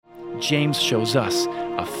James shows us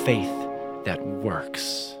a faith that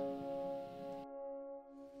works.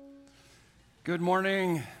 Good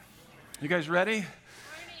morning. You guys ready?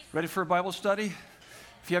 Ready for a Bible study?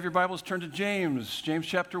 If you have your Bibles, turn to James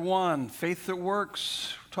chapter 1, faith that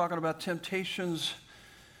works. We're talking about temptations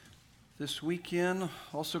this weekend.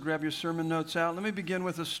 Also grab your sermon notes out. Let me begin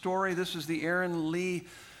with a story. This is the Aaron Lee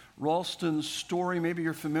Ralston story. Maybe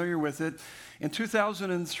you're familiar with it. In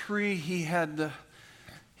 2003, he had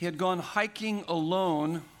gone hiking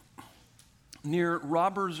alone near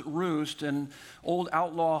Robber's Roost, an old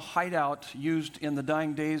outlaw hideout used in the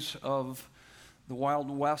dying days of the Wild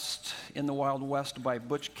West, in the Wild West by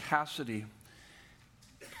Butch Cassidy.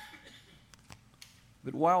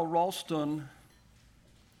 But while Ralston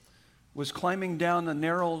was climbing down a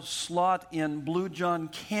narrow slot in Blue John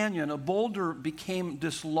Canyon, a boulder became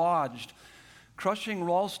dislodged, crushing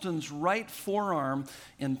Ralston's right forearm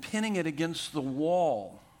and pinning it against the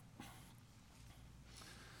wall.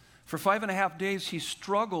 For 5.5 days, he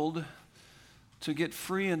struggled to get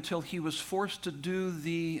free until he was forced to do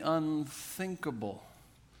the unthinkable.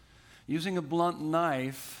 Using a blunt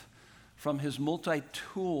knife from his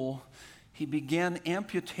multi-tool, he began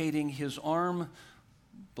amputating his arm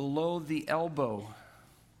below the elbow.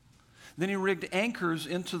 Then he rigged anchors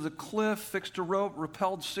into the cliff, fixed a rope,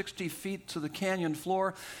 rappelled 60 feet to the canyon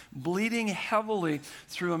floor. Bleeding heavily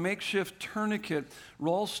through a makeshift tourniquet,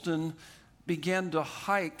 Ralston began to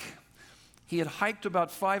hike. He had hiked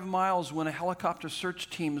about 5 miles when a helicopter search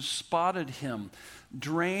team spotted him,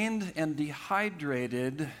 drained and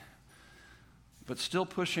dehydrated, but still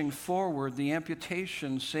pushing forward. The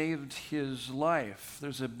amputation saved his life.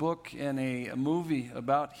 There's a book and a movie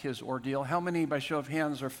about his ordeal. How many, by show of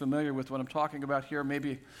hands, are familiar with what I'm talking about here?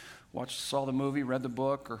 Maybe saw the movie, read the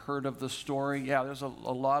book, or heard of the story. Yeah, there's a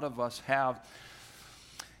lot of us have.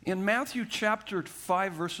 In Matthew chapter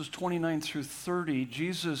 5, verses 29 through 30,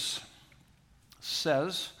 Jesus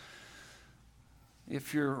says,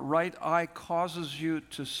 if your right eye causes you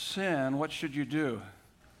to sin, what should you do?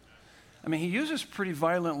 I mean, he uses pretty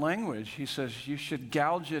violent language. He says you should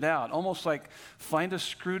gouge it out, almost like find a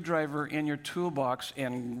screwdriver in your toolbox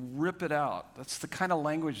and rip it out. That's the kind of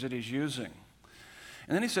language that he's using.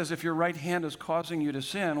 And then he says, if your right hand is causing you to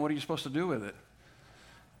sin, what are you supposed to do with it?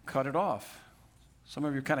 Cut it off. Some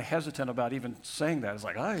of you are kind of hesitant about even saying that. It's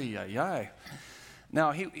like, ay, ay, ay.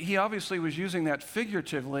 Now, he obviously was using that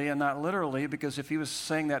figuratively and not literally, because if he was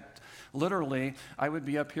saying that literally, I would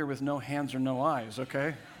be up here with no hands or no eyes,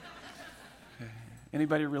 okay?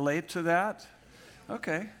 Anybody relate to that?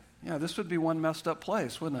 Okay. Yeah, this would be one messed up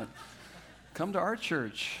place, wouldn't it? Come to our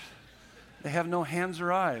church. They have no hands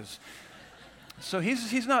or eyes. So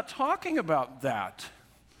he's not talking about that.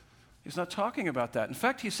 He's not talking about that. In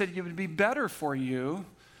fact, he said it would be better for you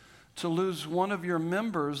to lose one of your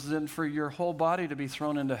members than for your whole body to be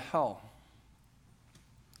thrown into hell.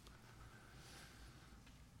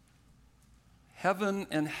 Heaven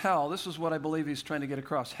and hell, this is what I believe he's trying to get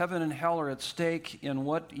across. Heaven and hell are at stake in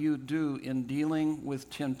what you do in dealing with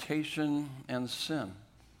temptation and sin.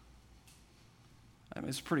 I mean,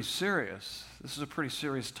 it's pretty serious. This is a pretty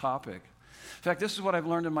serious topic. In fact, this is what I've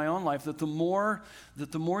learned in my own life, that the more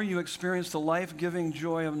you experience the life-giving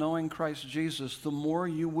joy of knowing Christ Jesus, the more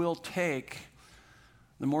you will take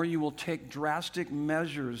drastic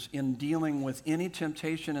measures in dealing with any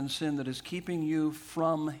temptation and sin that is keeping you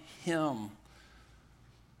from Him.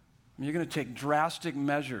 You're going to take drastic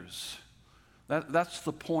measures. That's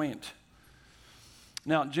the point.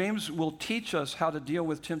 Now, James will teach us how to deal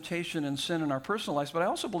with temptation and sin in our personal lives, but I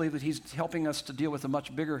also believe that he's helping us to deal with a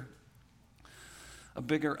bigger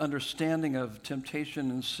understanding of temptation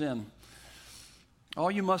and sin. All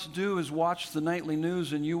you must do is watch the nightly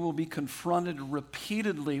news, and you will be confronted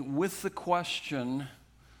repeatedly with the question,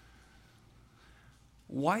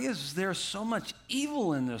 why is there so much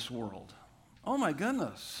evil in this world? Oh my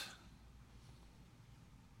goodness.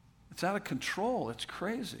 It's out of control. It's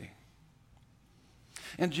crazy.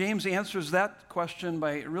 And James answers that question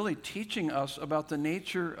by really teaching us about the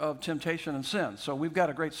nature of temptation and sin. So we've got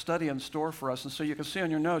a great study in store for us. And so you can see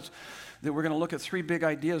on your notes that we're going to look at 3 big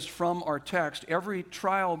ideas from our text. Every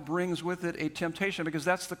trial brings with it a temptation, because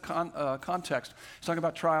that's the context. It's talking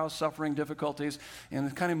about trials, suffering, difficulties, and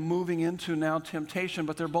it's kind of moving into now temptation,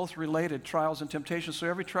 but they're both related, trials and temptation. So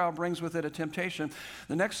every trial brings with it a temptation.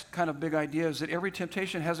 The next kind of big idea is that every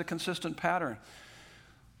temptation has a consistent pattern.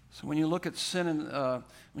 So when you look at sin and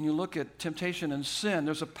when you look at temptation and sin,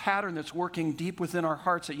 there's a pattern that's working deep within our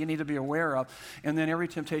hearts that you need to be aware of, and then every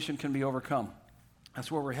temptation can be overcome.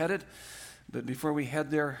 That's where we're headed. But before we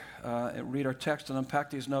head there and read our text and unpack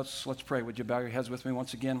these notes, let's pray. Would you bow your heads with me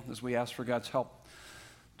once again as we ask for God's help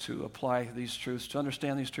to apply these truths, to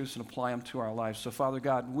understand these truths and apply them to our lives. So, Father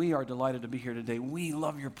God, we are delighted to be here today. We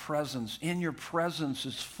love your presence. In your presence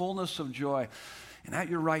is fullness of joy. And at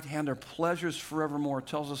your right hand are pleasures forevermore. It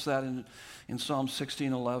tells us that in Psalm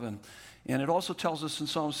 16:11. And it also tells us in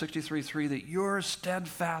Psalm 63:3 that your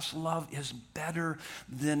steadfast love is better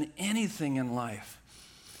than anything in life.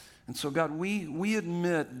 And so, God, we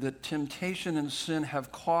admit that temptation and sin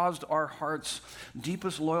have caused our hearts'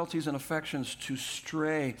 deepest loyalties and affections to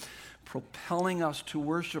stray, propelling us to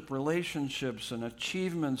worship relationships and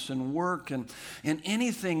achievements and work and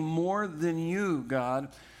anything more than you, God.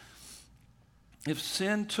 If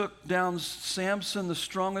sin took down Samson, the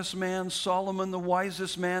strongest man, Solomon, the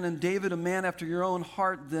wisest man, and David, a man after your own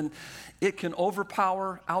heart, then it can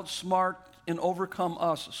overpower, outsmart, and overcome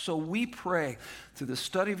us. So we pray through the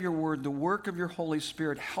study of your word, the work of your Holy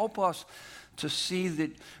Spirit, help us to see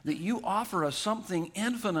that you offer us something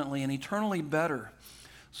infinitely and eternally better,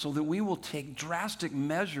 so that we will take drastic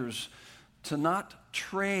measures to not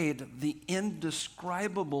trade the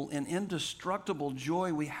indescribable and indestructible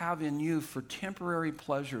joy we have in you for temporary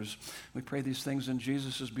pleasures. We pray these things in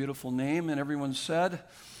Jesus' beautiful name. And everyone said,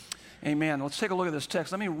 amen. Let's take a look at this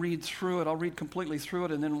text. Let me read through it. I'll read completely through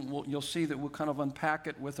it, and then you'll see that we'll kind of unpack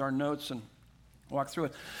it with our notes and walk through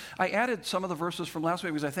it. I added some of the verses from last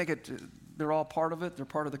week because I think they're all part of it. They're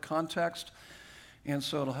part of the context. And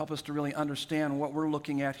so it'll help us to really understand what we're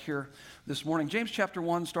looking at here this morning. James chapter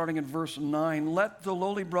 1, starting in verse 9. Let the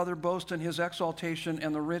lowly brother boast in his exaltation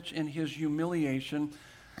and the rich in his humiliation,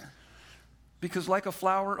 because like a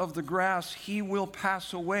flower of the grass, he will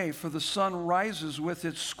pass away. For the sun rises with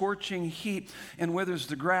its scorching heat and withers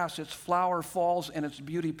the grass. Its flower falls and its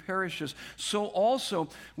beauty perishes. So also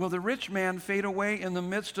will the rich man fade away in the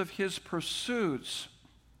midst of his pursuits.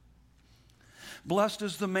 Blessed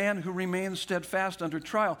is the man who remains steadfast under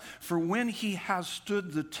trial, for when he has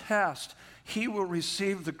stood the test, he will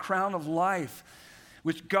receive the crown of life,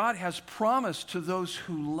 which God has promised to those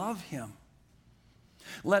who love him.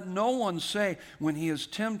 Let no one say when he is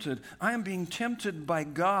tempted, I am being tempted by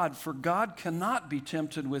God, for God cannot be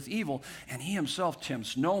tempted with evil, and he himself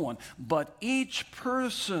tempts no one. But each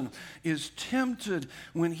person is tempted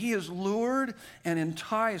when he is lured and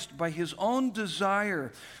enticed by his own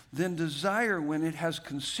desire. Then desire, when it has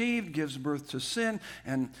conceived, gives birth to sin,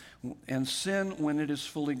 and sin, when it is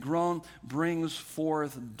fully grown, brings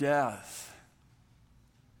forth death.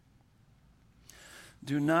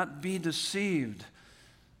 Do not be deceived,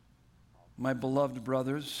 my beloved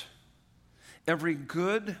brothers. Every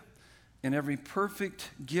good and every perfect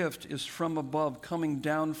gift is from above, coming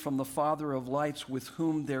down from the Father of lights, with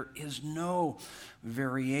whom there is no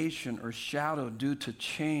variation or shadow due to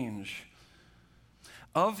change.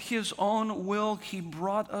 Of his own will he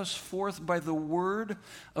brought us forth by the word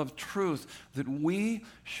of truth, that we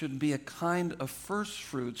should be a kind of first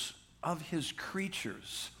fruits of his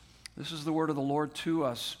creatures. This is the word of the Lord to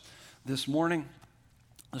us this morning,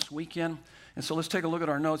 this weekend. And so let's take a look at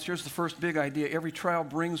our notes. Here's the first big idea. Every trial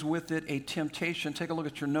brings with it a temptation. Take a look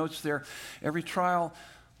at your notes there. Every trial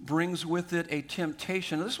brings with it a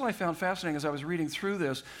temptation. And this is what I found fascinating as I was reading through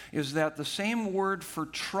this, is that the same word for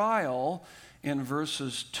trial in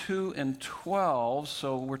verses 2 and 12,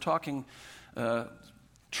 so we're talking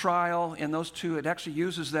trial in those two, it actually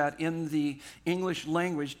uses that in the English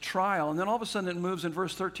language, trial, and then all of a sudden it moves in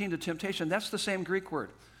verse 13 to temptation. That's the same Greek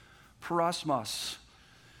word, parosmos.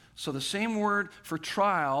 So the same word for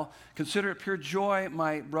trial, consider it pure joy,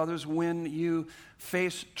 my brothers, when you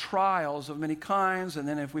face trials of many kinds, and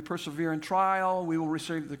then if we persevere in trial, we will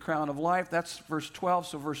receive the crown of life. That's verse 12,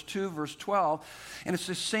 so verse 2, verse 12. And it's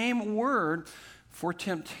the same word for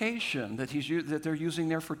temptation that they're using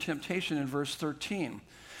there for temptation in verse 13.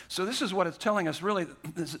 So this is what it's telling us, really,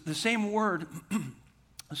 the same word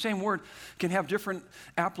the same word can have different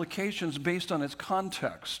applications based on its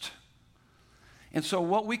context. And so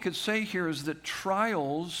what we could say here is that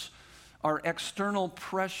trials are external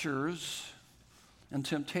pressures and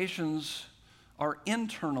temptations are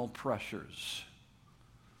internal pressures.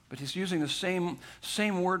 But he's using the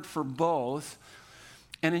same word for both.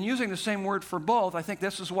 And in using the same word for both, I think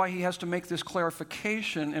this is why he has to make this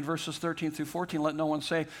clarification in verses 13 through 14. Let no one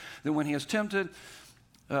say that when he is tempted,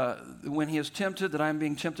 that I am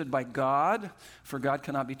being tempted by God, for God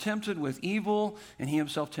cannot be tempted with evil, and he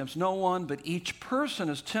himself tempts no one, but each person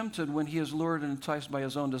is tempted when he is lured and enticed by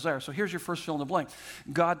his own desire. So here's your first fill in the blank.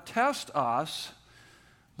 God tests us,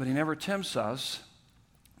 but he never tempts us.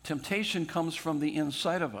 Temptation comes from the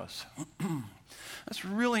inside of us. That's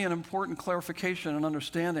really an important clarification and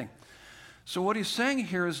understanding. So what he's saying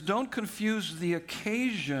here is don't confuse the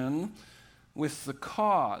occasion with the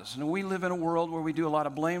cause. And we live in a world where we do a lot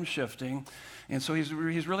of blame shifting. And so he's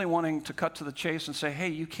really wanting to cut to the chase and say,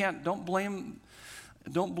 hey, don't blame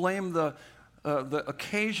the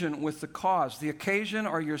occasion with the cause. The occasion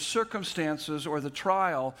are your circumstances or the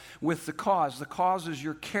trial with the cause. The cause is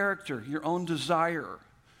your character, your own desire.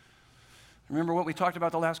 Remember what we talked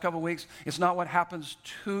about the last couple of weeks? It's not what happens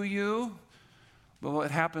to you, but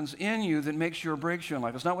what happens in you that makes you or breaks you in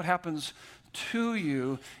life. It's not what happens to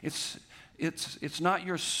you. It's not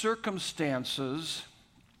your circumstances.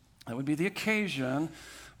 That would be the occasion,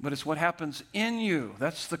 but it's what happens in you.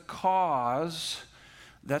 That's the cause.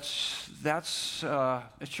 It's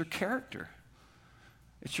your character.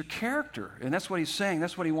 It's your character. And that's what he's saying.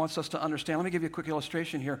 That's what he wants us to understand. Let me give you a quick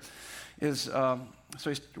illustration here. So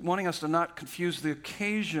he's wanting us to not confuse the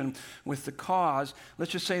occasion with the cause.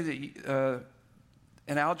 Let's just say that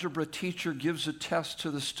an algebra teacher gives a test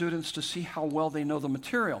to the students to see how well they know the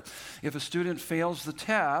material. If a student fails the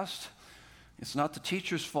test, it's not the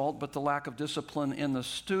teacher's fault, but the lack of discipline in the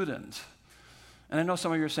student. And I know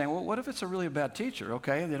some of you are saying, well, what if it's a really bad teacher,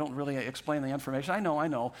 okay? They don't really explain the information. I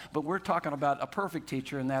know, but we're talking about a perfect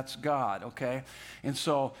teacher, and that's God, okay? And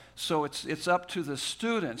so it's up to the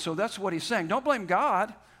student. So that's what he's saying. Don't blame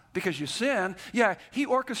God because you sin. Yeah, he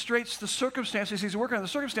orchestrates the circumstances. He's working on the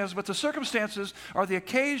circumstances, but the circumstances are the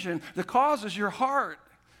occasion. The cause is your heart.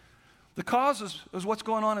 The cause is what's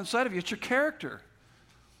going on inside of you. It's your character.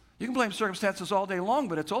 You can blame circumstances all day long,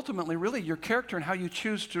 but it's ultimately really your character and how you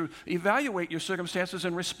choose to evaluate your circumstances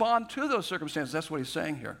and respond to those circumstances. That's what he's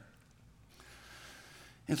saying here.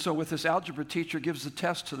 And so with this algebra teacher gives the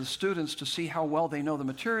test to the students to see how well they know the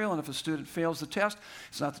material, and if a student fails the test,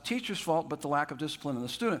 it's not the teacher's fault, but the lack of discipline in the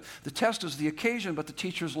student. The test is the occasion, but the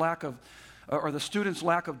teacher's the student's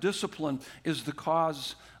lack of discipline is the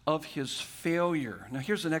cause of his failure. Now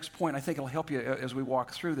here's the next point. I think it'll help you as we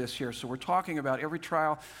walk through this here. So we're talking about every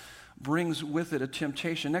trial brings with it a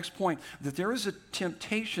temptation. Next point, that there is a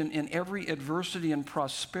temptation in every adversity and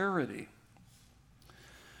prosperity.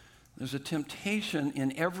 There's a temptation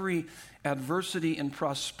in every adversity and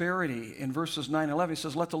prosperity. In verses 9 and 11, he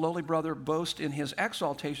says, let the lowly brother boast in his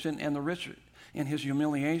exaltation and the rich in his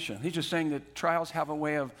humiliation. He's just saying that trials have a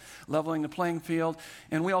way of leveling the playing field,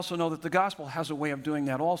 and we also know that the gospel has a way of doing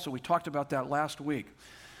that also. We talked about that last week.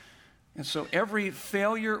 And so every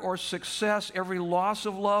failure or success, every loss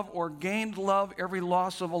of love or gained love, every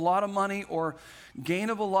loss of a lot of money or gain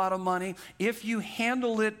of a lot of money, if you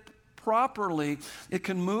handle it properly, it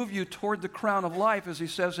can move you toward the crown of life, as he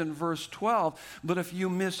says in verse 12. But if you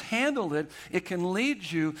mishandle it, it can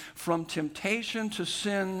lead you from temptation to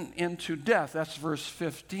sin into death. That's verse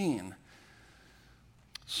 15.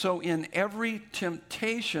 So in every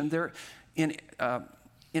temptation, there is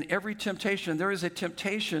a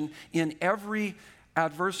temptation in every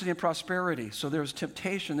adversity and prosperity. So there is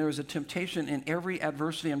a temptation in every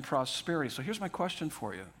adversity and prosperity. So here's my question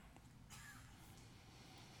for you.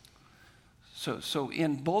 So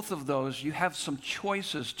in both of those, you have some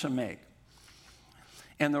choices to make.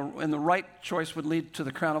 And the right choice would lead to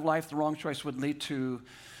the crown of life. The wrong choice would lead to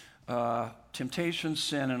temptation,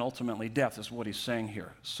 sin, and ultimately death, is what he's saying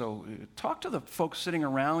here. So talk to the folks sitting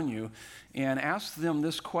around you and ask them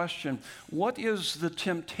this question. What is the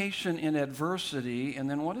temptation in adversity? And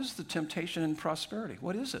then what is the temptation in prosperity?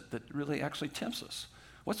 What is it that really actually tempts us?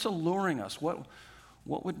 What's alluring us? What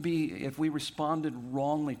would be, if we responded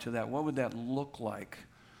wrongly to that, what would that look like?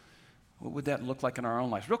 What would that look like in our own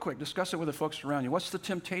lives? Real quick, discuss it with the folks around you. What's the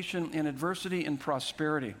temptation in adversity and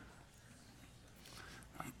prosperity?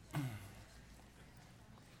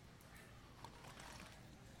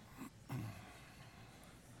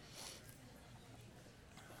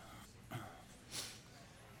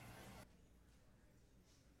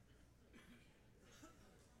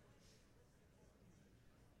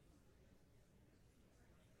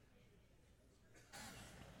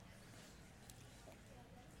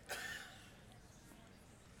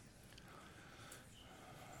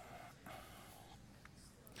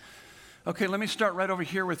 Okay, let me start right over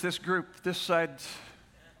here with this group, this side.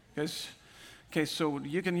 Guys, okay, so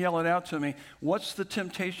you can yell it out to me. What's the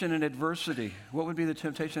temptation in adversity? What would be the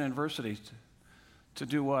temptation in adversity? To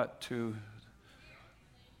do what? To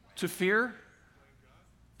fear?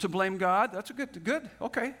 To blame God? That's good.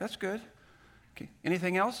 Okay, that's good. Okay,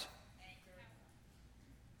 anything else?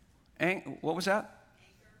 What was that?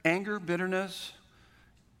 Anger, bitterness.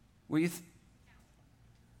 Were you?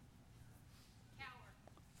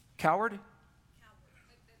 Coward?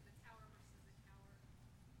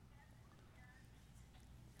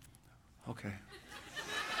 Okay.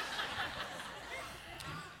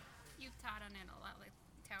 You've taught on it a lot, like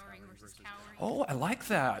towering versus cowering. Oh, I like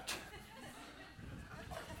that.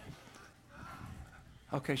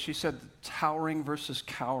 Okay, she said towering versus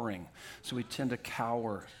cowering. So we tend to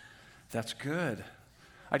cower. That's good.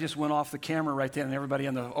 I just went off the camera right then, and everybody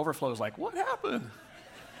in the overflow was like, what happened?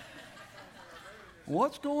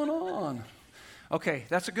 What's going on? Okay,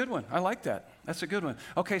 that's a good one. I like that. That's a good one.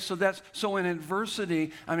 Okay, so in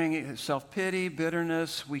adversity, I mean, self-pity,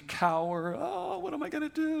 bitterness, we cower. Oh, what am I going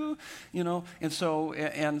to do? You know, and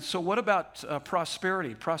so what about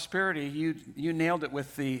prosperity? Prosperity, you nailed it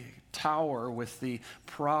with the tower, with the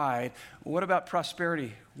pride. What about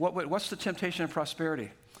prosperity? What's the temptation of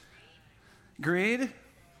prosperity? Greed?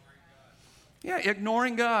 Yeah,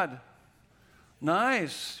 ignoring God.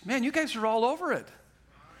 Nice. Man, you guys are all over it.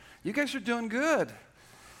 You guys are doing good.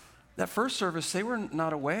 That first service, they were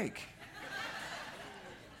not awake.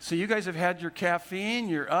 So you guys have had your caffeine,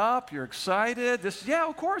 you're up, you're excited.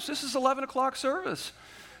 Of course, this is 11 o'clock service.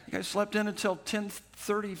 You guys slept in until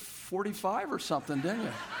 10:30, 45 or something, didn't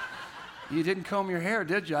you? You didn't comb your hair,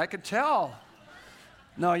 did you? I could tell.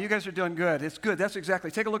 No, you guys are doing good. It's good. That's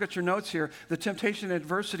exactly. Take a look at your notes here. The temptation and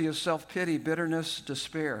adversity is self-pity, bitterness,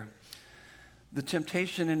 despair. The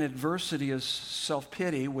temptation in adversity is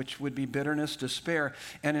self-pity, which would be bitterness, despair.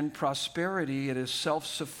 And in prosperity, it is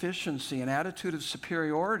self-sufficiency, an attitude of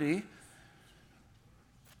superiority,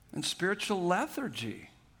 and spiritual lethargy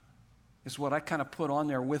is what I kind of put on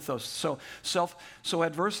there with those. So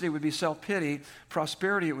adversity would be self-pity.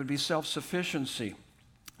 Prosperity, it would be self-sufficiency.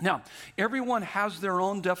 Now, everyone has their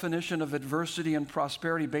own definition of adversity and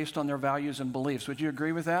prosperity based on their values and beliefs. Would you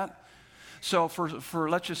agree with that? So for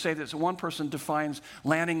let's just say that one person defines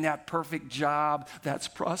landing that perfect job, that's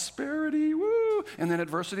prosperity, woo, and then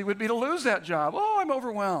adversity would be to lose that job. Oh, I'm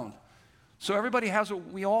overwhelmed. So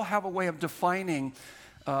we all have a way of defining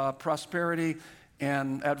prosperity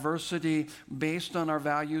and adversity based on our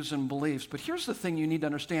values and beliefs. But here's the thing you need to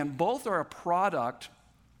understand. Both are a product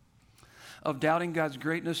of doubting God's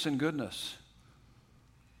greatness and goodness.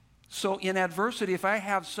 So in adversity, if I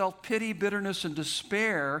have self-pity, bitterness, and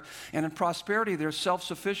despair, and in prosperity, there's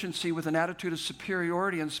self-sufficiency with an attitude of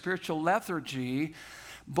superiority and spiritual lethargy,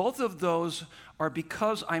 both of those are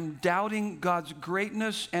because I'm doubting God's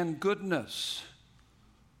greatness and goodness.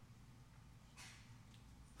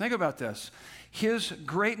 Think about this. His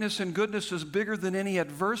greatness and goodness is bigger than any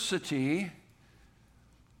adversity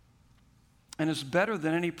and is better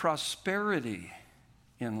than any prosperity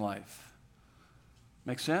in life.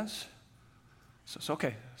 Make sense?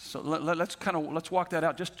 Okay. So let's walk that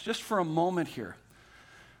out just for a moment here.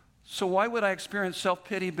 So why would I experience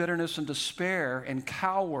self-pity, bitterness, and despair and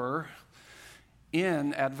cower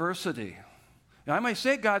in adversity? Now, I might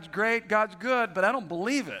say God's great, God's good, but I don't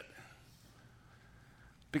believe it.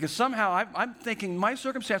 Because somehow I'm thinking my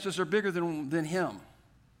circumstances are bigger than Him.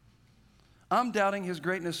 I'm doubting His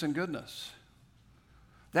greatness and goodness.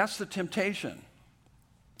 That's the temptation.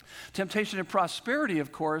 Temptation and prosperity,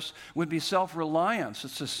 of course, would be self-reliance.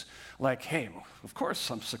 It's just like, hey, of course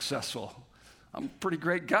I'm successful. I'm a pretty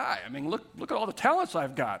great guy. I mean, look at all the talents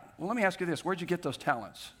I've got. Well, let me ask you this. Where'd you get those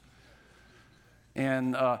talents?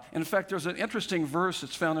 And in fact, there's an interesting verse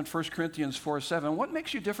that's found in 1 Corinthians 4:7. What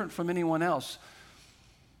makes you different from anyone else?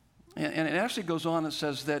 And it actually goes on and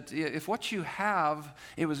says that if what you have,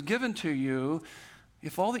 it was given to you,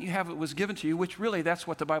 if all that you have, it was given to you, which really that's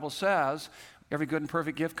what the Bible says, every good and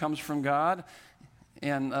perfect gift comes from God.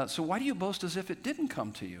 And so why do you boast as if it didn't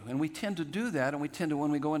come to you? And we tend to do that, and we tend to, when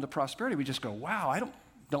we go into prosperity, we just go, wow, I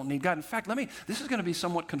don't need God. In fact, this is going to be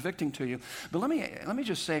somewhat convicting to you, but let me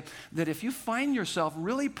just say that if you find yourself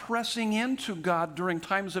really pressing into God during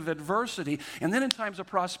times of adversity, and then in times of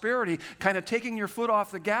prosperity, kind of taking your foot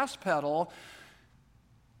off the gas pedal,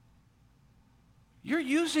 you're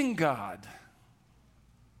using God.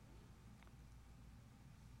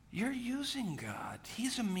 You're using God.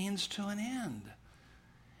 He's a means to an end.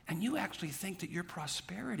 And you actually think that your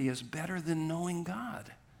prosperity is better than knowing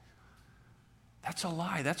God. That's a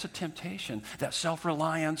lie. That's a temptation. That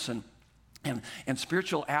self-reliance and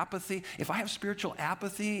spiritual apathy. If I have spiritual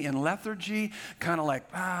apathy and lethargy, kind of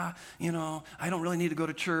like, I don't really need to go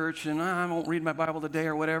to church, and I won't read my Bible today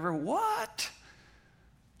or whatever. What?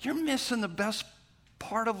 You're missing the best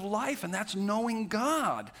part of life, and that's knowing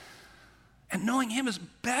God. And knowing Him is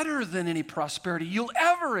better than any prosperity you'll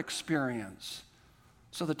ever experience.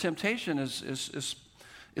 So the temptation is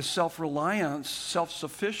self-reliance,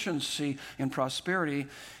 self-sufficiency in prosperity,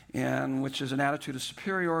 and which is an attitude of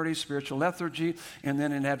superiority, spiritual lethargy, and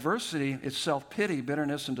then in adversity, it's self-pity,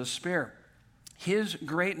 bitterness, and despair. His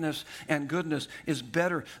greatness and goodness is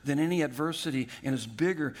better than any adversity and is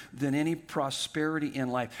bigger than any prosperity in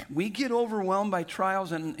life. We get overwhelmed by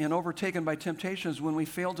trials and overtaken by temptations when we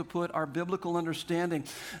fail to put our biblical understanding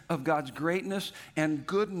of God's greatness and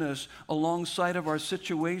goodness alongside of our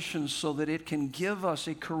situations so that it can give us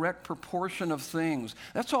a correct proportion of things.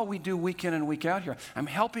 That's all we do week in and week out here. I'm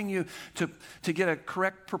helping you to get a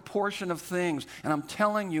correct proportion of things. And I'm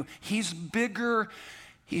telling you, He's bigger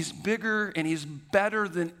and He's better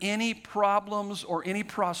than any problems or any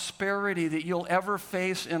prosperity that you'll ever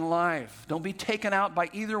face in life. Don't be taken out by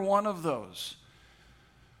either one of those.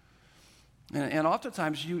 And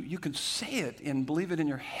oftentimes you can say it and believe it in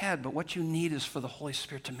your head, but what you need is for the Holy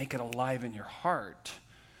Spirit to make it alive in your heart.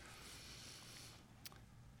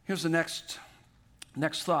 Here's the next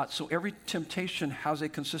thought. So every temptation has a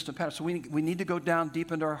consistent pattern. So we need to go down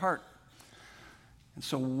deep into our heart. And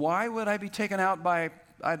so why would I be taken out by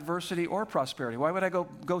adversity or prosperity? Why would I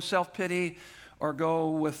go self-pity or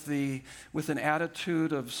go with an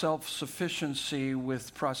attitude of self-sufficiency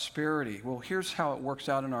with prosperity? Well, here's how it works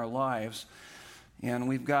out in our lives. And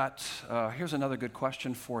we've got, here's another good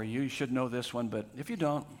question for you. You should know this one, but if you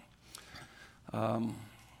don't, I'll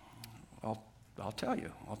tell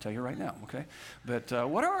you. I'll tell you right now, okay? But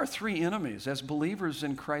what are our three enemies? As believers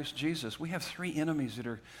in Christ Jesus, we have three enemies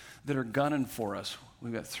that are gunning for us.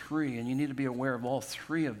 We've got three, and you need to be aware of all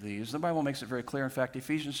three of these. The Bible makes it very clear. In fact,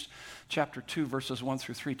 Ephesians chapter 2, verses 1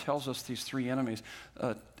 through 3 tells us these three enemies.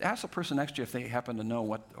 Ask the person next to you if they happen to know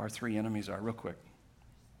what our three enemies are, real quick.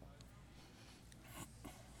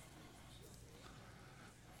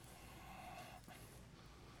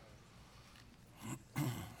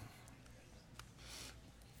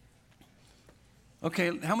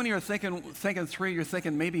 Okay, how many are thinking three? You're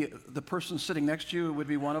thinking maybe the person sitting next to you would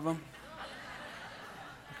be one of them?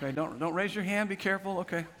 Okay, don't raise your hand. Be careful.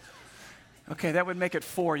 Okay, that would make it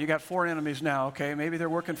four. You got four enemies now. Okay, maybe they're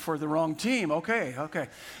working for the wrong team. Okay,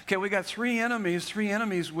 we got three enemies. Three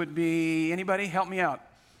enemies would be, anybody? Help me out.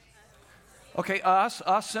 Okay, us,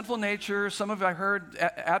 sinful nature. Some of you I heard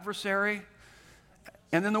adversary.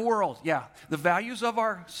 And then the world, yeah. The values of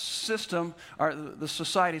our system are the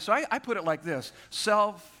society. So I put it like this: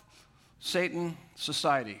 self, Satan,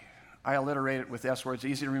 society. I alliterate it with S words,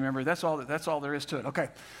 easy to remember. That's all there is to it. Okay.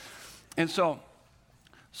 And so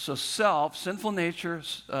self, sinful nature,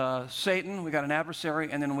 Satan, we got an adversary,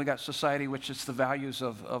 and then we got society, which is the values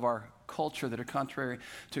of our culture that are contrary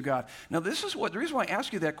to God. Now, the reason why I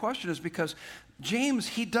ask you that question is because James,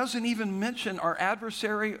 he doesn't even mention our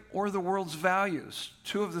adversary or the world's values,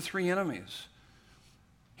 two of the three enemies.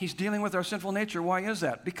 He's dealing with our sinful nature. Why is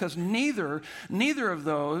that? Because neither of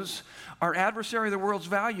those, our adversary or the world's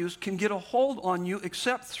values, can get a hold on you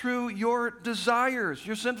except through your desires,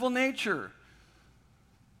 your sinful nature.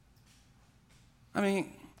 I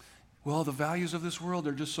mean, well, the values of this world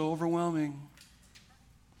are just so overwhelming.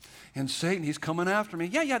 And Satan, he's coming after me.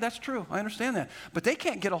 Yeah, that's true. I understand that. But they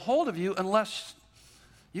can't get a hold of you unless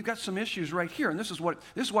you've got some issues right here. And this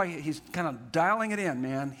is why he's kind of dialing it in,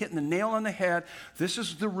 man, hitting the nail on the head. This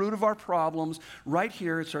is the root of our problems right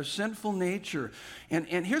here. It's our sinful nature.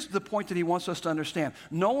 And here's the point that he wants us to understand.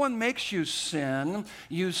 No one makes you sin.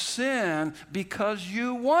 You sin because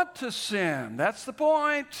you want to sin. That's the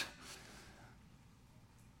point.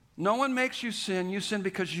 No one makes you sin. You sin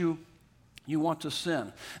because you want to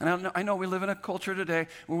sin. And I know we live in a culture today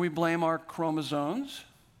where we blame our chromosomes,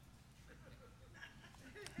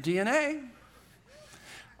 DNA.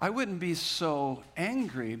 I wouldn't be so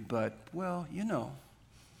angry, but, well, you know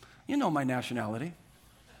my nationality.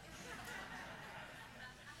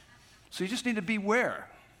 So you just need to beware.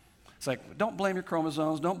 It's like, don't blame your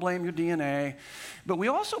chromosomes, don't blame your DNA, but we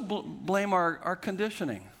also blame our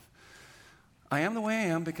conditioning. I am the way I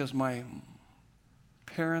am because my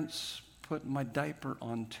parents put my diaper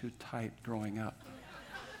on too tight growing up.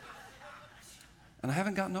 And I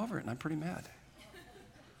haven't gotten over it, and I'm pretty mad.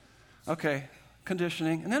 Okay,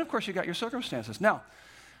 conditioning. And then, of course, you got your circumstances. Now,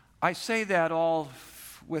 I say that all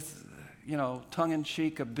with,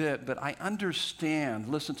 tongue-in-cheek a bit, but I understand,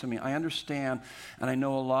 listen to me, I understand, and I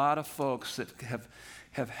know a lot of folks that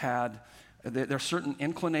have had, there are certain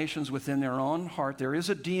inclinations within their own heart. There is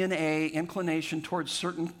a DNA inclination towards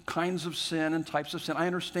certain kinds of sin and types of sin. I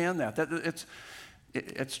understand that.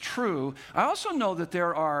 It's true. I also know that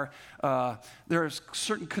there's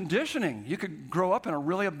certain conditioning. You could grow up in a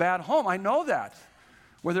really bad home. I know that,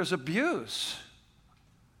 where there's abuse,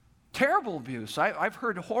 terrible abuse. I've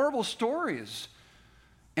heard horrible stories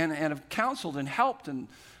and have counseled and helped and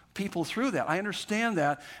people through that. I understand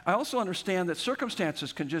that. I also understand that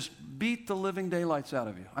circumstances can just beat the living daylights out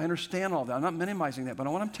of you. I understand all that. I'm not minimizing that, but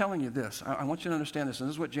what I'm telling you this, I want you to understand this, and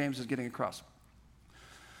this is what James is getting across.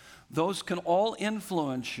 Those can all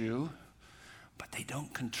influence you, but they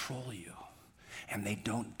don't control you, and they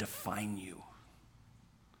don't define you.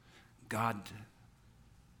 God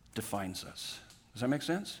defines us. Does that make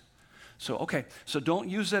sense? So don't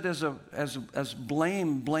use it as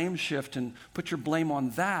blame shift and put your blame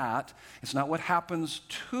on that. It's not what happens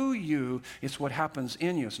to you, it's what happens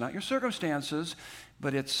in you. It's not your circumstances,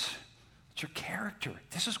 but it's your character.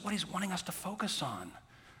 This is what he's wanting us to focus on.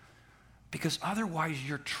 Because otherwise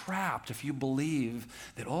you're trapped if you believe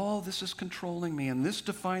that, this is controlling me and this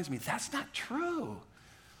defines me. That's not true.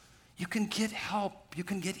 You can get help. You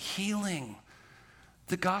can get healing.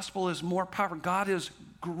 The gospel is more powerful. God is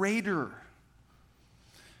greater.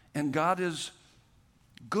 And God is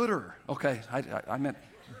gooder. Okay, I meant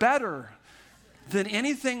better than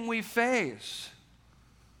anything we face.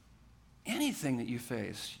 Anything that you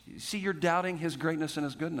face. You see, you're doubting his greatness and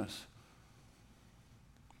his goodness.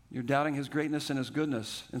 You're doubting his greatness and his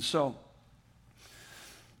goodness. And so,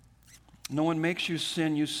 no one makes you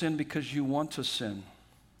sin. You sin because you want to sin.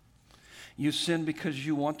 You sin because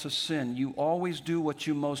you want to sin. You always do what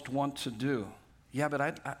you most want to do. Yeah, but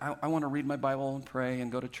I want to read my Bible and pray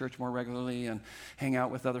and go to church more regularly and hang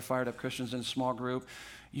out with other fired up Christians in a small group.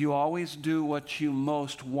 You always do what you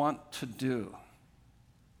most want to do.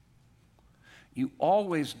 You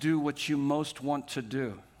always do what you most want to do.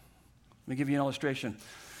 Let me give you an illustration.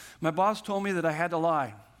 My boss told me that I had to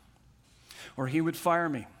lie or he would fire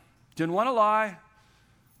me. Didn't want to lie,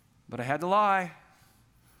 but I had to lie.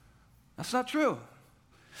 That's not true.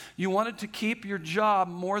 You wanted to keep your job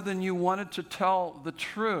more than you wanted to tell the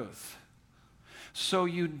truth. So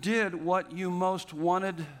you did what you most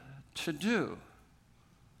wanted to do.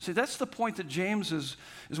 See, that's the point that James is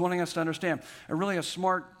wanting us to understand. A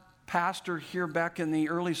smart pastor here back in the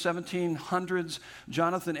early 1700s,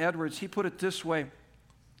 Jonathan Edwards, he put it this way.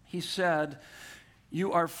 He said,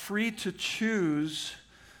 "You are free to choose,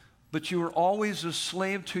 but you are always a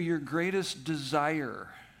slave to your greatest desire."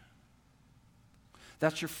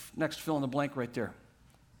 That's your next fill in the blank right there.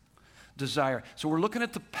 Desire. So we're looking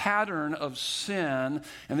at the pattern of sin,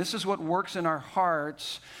 and this is what works in our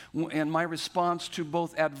hearts and my response to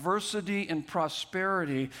both adversity and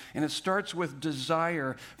prosperity, and it starts with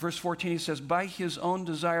desire. Verse 14, he says, by his own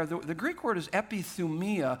desire. The Greek word is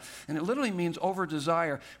epithumia, and it literally means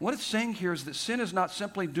over-desire. What it's saying here is that sin is not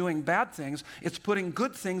simply doing bad things, it's putting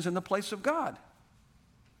good things in the place of God.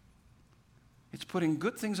 It's putting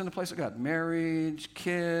good things in the place of God. Marriage,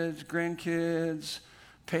 kids, grandkids,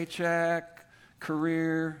 paycheck,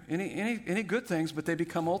 career, any good things, but they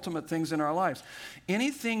become ultimate things in our lives.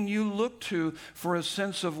 Anything you look to for a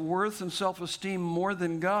sense of worth and self-esteem more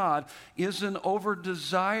than God is an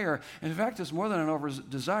over-desire. In fact, it's more than an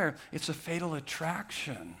over-desire. It's a fatal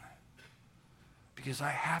attraction. Because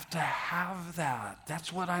I have to have that.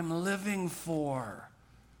 That's what I'm living for.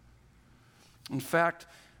 In fact,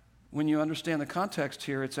 when you understand the context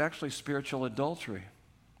here, it's actually spiritual adultery.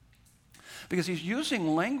 Because he's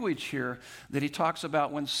using language here that he talks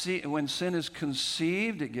about when sin is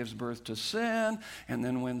conceived, it gives birth to sin, and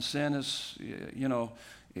then when sin is,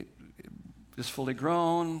 is fully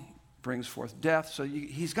grown, brings forth death. So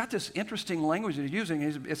he's got this interesting language that he's using.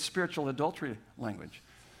 It's spiritual adultery language.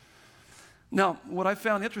 Now, what I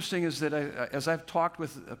found interesting is that as I've talked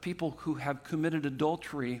with people who have committed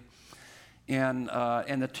adultery, and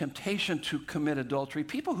the temptation to commit adultery.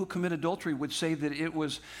 People who commit adultery would say that it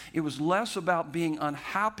was less about being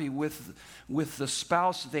unhappy with the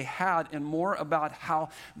spouse they had and more about how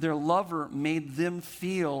their lover made them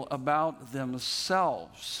feel about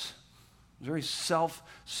themselves. Very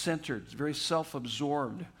self-centered, very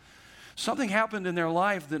self-absorbed. Something happened in their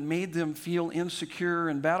life that made them feel insecure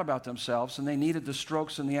and bad about themselves, and they needed the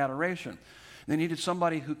strokes and the adoration. They needed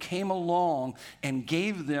somebody who came along and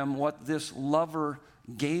gave them what this lover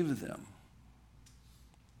gave them.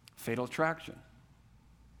 Fatal attraction.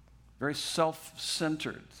 Very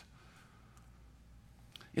self-centered.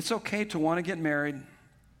 It's okay to want to get married,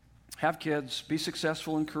 have kids, be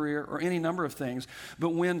successful in career, or any number of things. But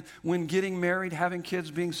when getting married, having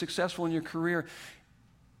kids, being successful in your career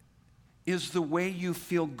is the way you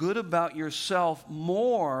feel good about yourself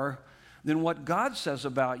more than what God says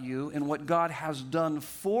about you and what God has done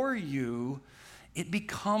for you, it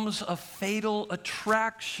becomes a fatal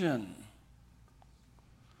attraction.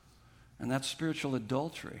 And that's spiritual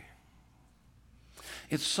adultery.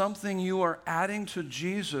 It's something you are adding to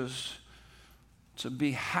Jesus to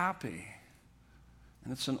be happy.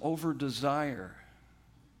 And it's an over-desire.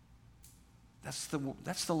 That's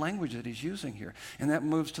the language that he's using here. And that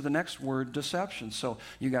moves to the next word, deception. So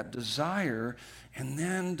you got desire and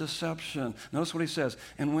then deception. Notice what he says.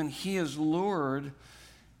 And when he is lured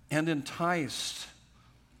and enticed.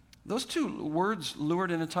 Those two words,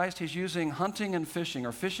 lured and enticed, he's using hunting and fishing,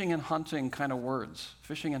 or fishing and hunting kind of words.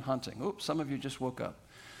 Fishing and hunting. Oops, some of you just woke up.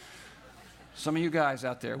 Some of you guys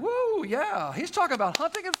out there, woo, yeah, he's talking about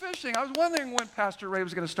hunting and fishing. I was wondering when Pastor Ray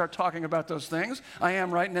was going to start talking about those things. I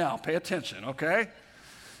am right now. Pay attention, okay?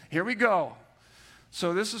 Here we go.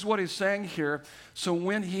 So this is what he's saying here. So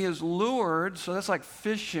when he is lured, so that's like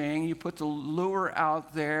fishing. You put the lure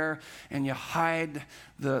out there and you hide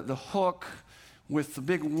the hook with the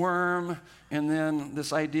big worm, and then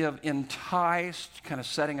this idea of enticed, kind of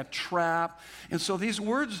setting a trap. And so these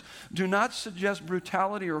words do not suggest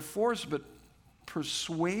brutality or force, but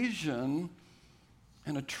persuasion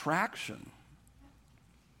and attraction.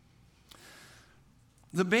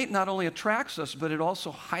 The bait not only attracts us, but it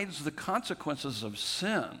also hides the consequences of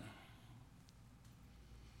sin.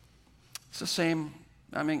 It's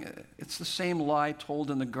the same lie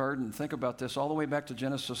told in the garden. Think about this all the way back to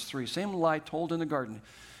Genesis 3. Same lie told in the garden.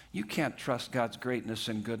 You can't trust God's greatness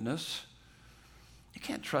and goodness. You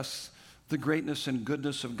can't trust the greatness and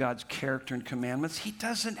goodness of God's character and commandments. He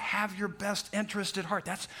doesn't have your best interest at heart.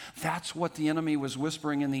 That's what the enemy was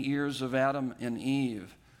whispering in the ears of Adam and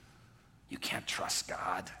Eve. You can't trust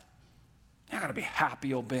God. You're not going to be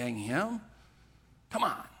happy obeying him. Come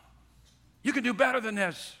on. You can do better than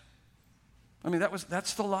this. I mean,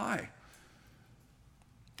 that's the lie.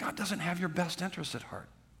 God doesn't have your best interest at heart.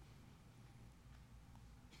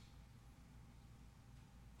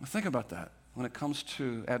 Well, think about that when it comes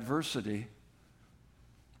to adversity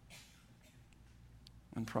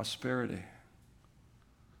and prosperity.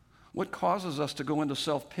 What causes us to go into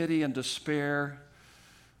self-pity and despair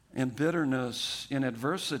and bitterness in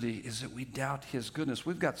adversity is that we doubt his goodness.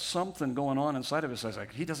 We've got something going on inside of us that's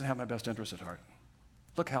like, he doesn't have my best interest at heart.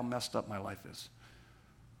 Look how messed up my life is.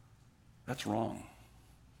 That's wrong.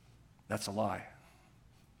 That's a lie.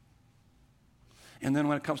 And then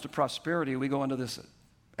when it comes to prosperity, we go into this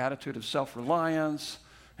attitude of self-reliance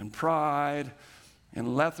and pride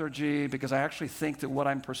and lethargy, because I actually think that what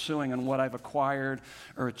I'm pursuing and what I've acquired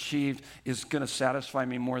or achieved is going to satisfy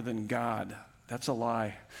me more than God. That's a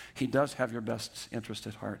lie. He does have your best interest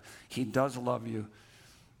at heart. He does love you.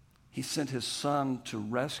 He sent his son to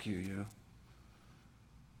rescue you.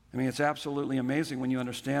 I mean, it's absolutely amazing when you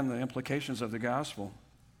understand the implications of the gospel.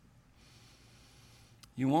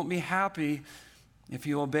 You won't be happy if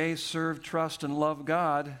you obey, serve, trust, and love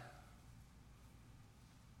God.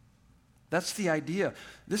 That's the idea.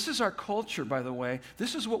 This is our culture, by the way.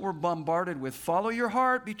 This is what we're bombarded with. Follow your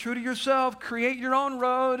heart, be true to yourself, create your own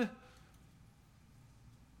road.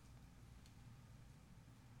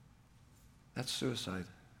 That's suicide.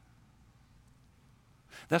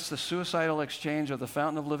 That's the suicidal exchange of the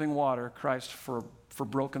fountain of living water, Christ, for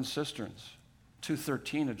broken cisterns.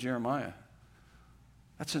 2:13 of Jeremiah.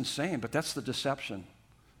 That's insane, but that's the deception.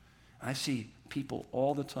 I see people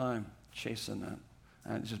all the time chasing that.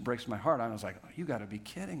 And it just breaks my heart. I was like, you got to be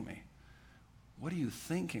kidding me. What are you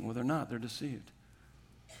thinking? Well, they're not. They're deceived.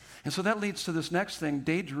 And so that leads to this next thing,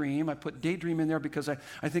 daydream. I put daydream in there because I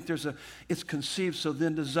think it's conceived. So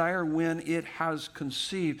then desire when it has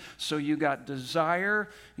conceived. So you got desire,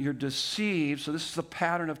 you're deceived. So this is the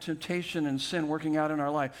pattern of temptation and sin working out in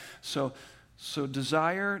our life. So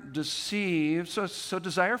desire, deceived. So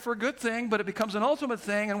desire for a good thing, but it becomes an ultimate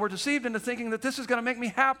thing, and we're deceived into thinking that this is going to make me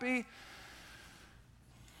happy.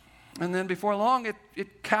 And then before long,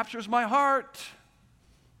 it captures my heart.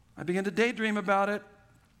 I begin to daydream about it.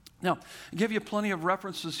 Now, I give you plenty of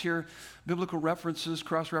references here, biblical references,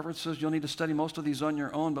 cross-references. You'll need to study most of these on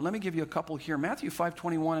your own, but let me give you a couple here. Matthew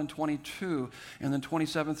 5:21 and 22, and then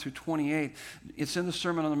 27 through 28. It's in the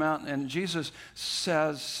Sermon on the Mount, and Jesus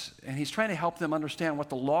says, and he's trying to help them understand what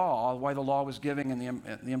the law, why the law was giving, and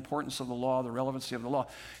the importance of the law, the relevancy of the law.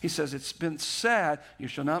 He says, it's been said, you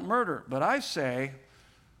shall not murder, but I say,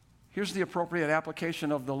 here's the appropriate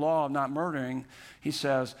application of the law of not murdering. He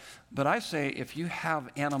says, but I say, if you have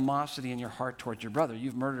animosity in your heart towards your brother,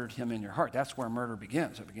 you've murdered him in your heart. That's where murder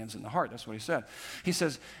begins. It begins in the heart. That's what he said. He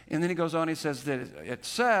says, and then he goes on, he says that it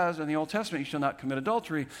says in the Old Testament, you shall not commit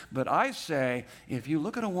adultery. But I say, if you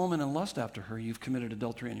look at a woman and lust after her, you've committed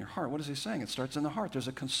adultery in your heart. What is he saying? It starts in the heart. There's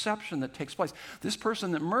a conception that takes place. This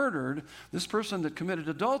person that murdered, this person that committed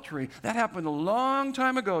adultery, that happened a long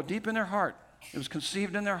time ago, deep in their heart. It was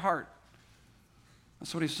conceived in their heart.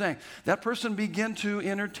 That's what he's saying. That person began to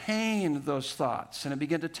entertain those thoughts, and it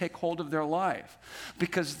began to take hold of their life.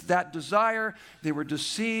 Because that desire, they were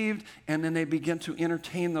deceived, and then they began to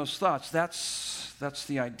entertain those thoughts. That's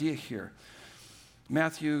the idea here.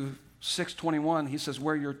 Matthew 6:21, he says,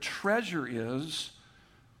 where your treasure is,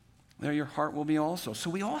 there your heart will be also. So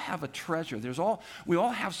we all have a treasure. We all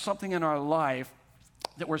have something in our life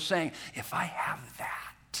that we're saying, if I have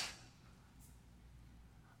that,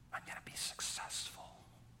 I'm going to be successful.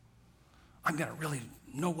 I'm going to really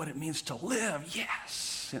know what it means to live.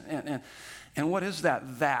 Yes. And what is that?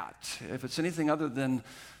 If it's anything other than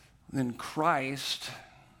Christ,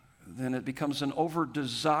 then it becomes an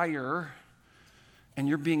over-desire, and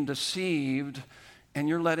you're being deceived, and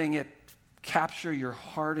you're letting it capture your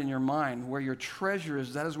heart and your mind. Where your treasure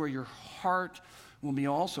is, that is where your heart will be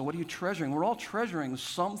also. What are you treasuring? We're all treasuring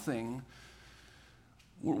something.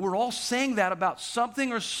 We're all saying that about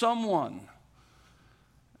something or someone.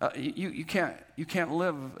 You can't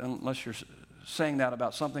live unless you're saying that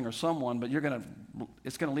about something or someone, but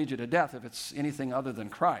it's going to lead you to death if it's anything other than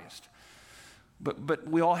Christ. But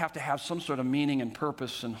we all have to have some sort of meaning and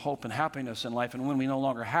purpose and hope and happiness in life. And when we no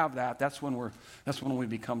longer have that, that's when we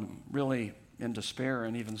become really in despair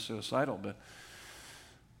and even suicidal. But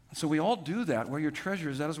so we all do that. Where your treasure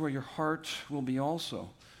is, that is where your heart will be also.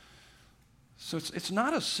 So it's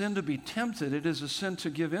not a sin to be tempted. It is a sin to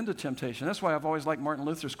give in to temptation. That's why I've always liked Martin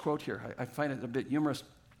Luther's quote here. I find it a bit humorous.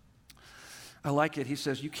 I like it. He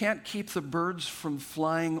says, you can't keep the birds from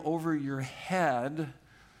flying over your head,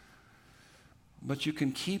 but you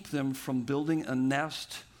can keep them from building a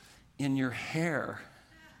nest in your hair.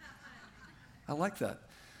 I like that.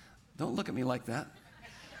 Don't look at me like that.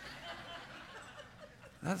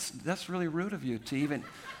 That's really rude of you to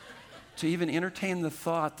even entertain the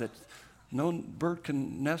thought that no bird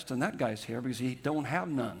can nest in that guy's hair because he don't have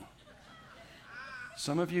none.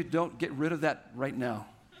 Some of you don't get rid of that right now.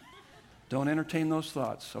 Don't entertain those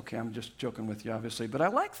thoughts. Okay, I'm just joking with you, obviously. But I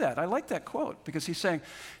like that. I like that quote because he's saying,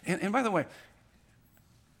 and by the way,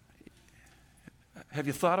 have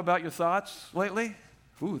you thought about your thoughts lately?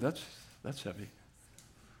 Ooh, that's heavy.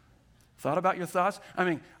 Thought about your thoughts? I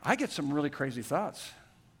mean, I get some really crazy thoughts.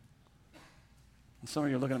 And some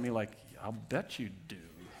of you are looking at me like, I'll bet you do.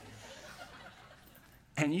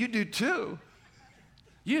 And you do too.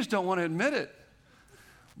 You just don't want to admit it.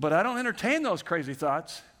 But I don't entertain those crazy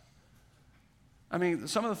thoughts. I mean,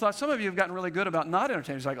 some of you have gotten really good about not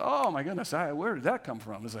entertaining. It's like, oh my goodness, where did that come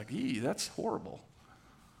from? It's like, that's horrible.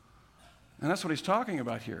 And that's what he's talking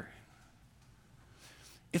about here.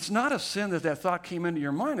 It's not a sin that thought came into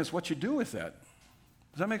your mind. It's what you do with that.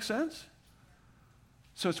 Does that make sense?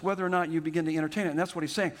 So it's whether or not you begin to entertain it. And that's what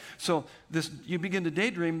he's saying. So you begin to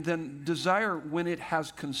daydream, then desire when it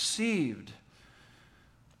has conceived.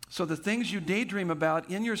 So the things you daydream about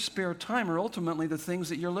in your spare time are ultimately the things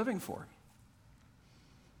that you're living for.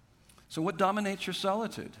 So what dominates your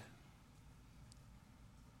solitude?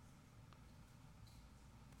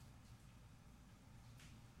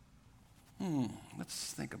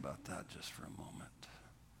 Let's think about that just for a moment.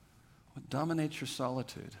 What dominates your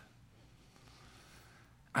solitude?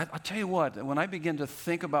 I'll tell you what, when I began to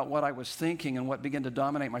think about what I was thinking and what began to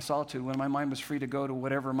dominate my solitude, when my mind was free to go to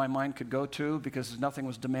whatever my mind could go to because nothing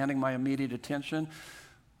was demanding my immediate attention,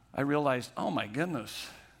 I realized, oh my goodness,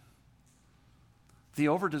 the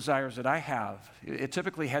over-desires that I have, it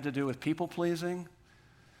typically had to do with people-pleasing,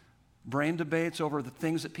 brain debates over the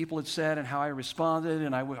things that people had said and how I responded,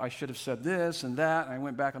 and I should have said this and that, and I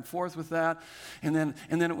went back and forth with that. And then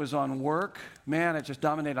it was on work. Man, it just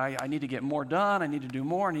dominated. I need to get more done. I need to do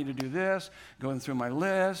more. I need to do this. Going through my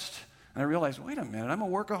list. And I realized, wait a minute, I'm a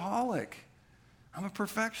workaholic. I'm a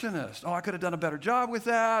perfectionist. Oh, I could have done a better job with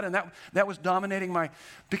that. And that was dominating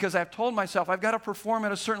because I've told myself I've got to perform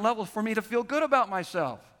at a certain level for me to feel good about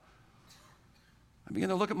myself. I begin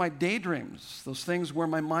to look at my daydreams, those things where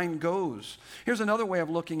my mind goes. Here's another way of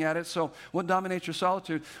looking at it. So what dominates your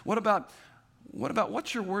solitude? What about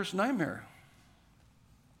what's your worst nightmare?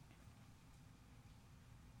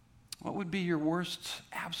 What would be your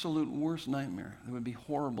absolute worst nightmare? It would be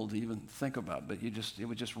horrible to even think about, but it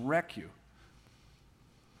would just wreck you.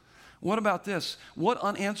 What about this? What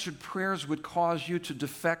unanswered prayers would cause you to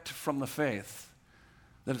defect from the faith?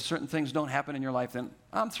 That if certain things don't happen in your life, then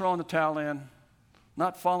I'm throwing the towel in.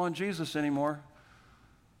 Not following Jesus anymore.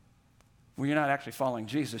 Well, you're not actually following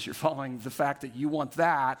Jesus. You're following the fact that you want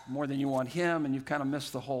that more than you want him, and you've kind of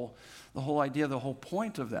missed the whole idea, the whole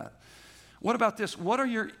point of that. What about this? What are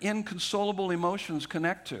your inconsolable emotions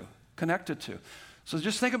connected to? So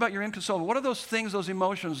just think about your inconsolable. What are those things, those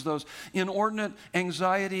emotions, those inordinate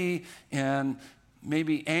anxiety and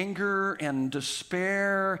maybe anger and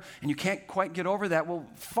despair, and you can't quite get over that, well,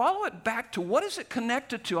 follow it back to what is it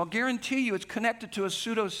connected to? I'll guarantee you it's connected to a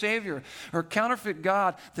pseudo-savior or counterfeit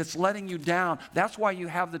God that's letting you down. That's why you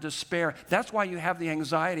have the despair. That's why you have the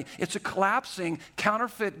anxiety. It's a collapsing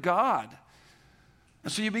counterfeit God.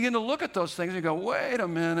 And so you begin to look at those things and you go, wait a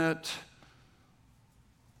minute.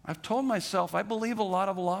 I've told myself I believe a lot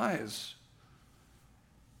of lies.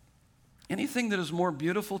 Anything that is more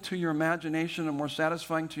beautiful to your imagination and more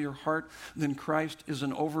satisfying to your heart than Christ is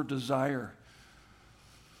an over-desire.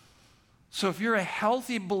 So if you're a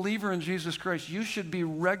healthy believer in Jesus Christ, you should be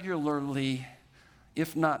regularly,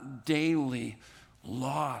 if not daily,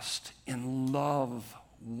 lost in love,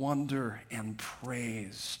 wonder, and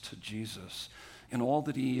praise to Jesus and all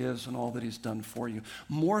that he is and all that he's done for you.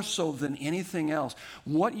 More so than anything else.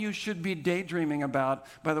 What you should be daydreaming about,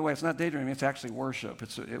 by the way, it's not daydreaming, it's actually worship.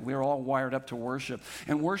 We're all wired up to worship.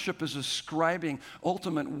 And worship is ascribing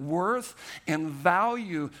ultimate worth and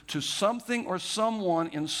value to something or someone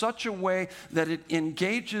in such a way that it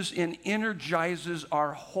engages and energizes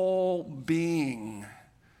our whole being.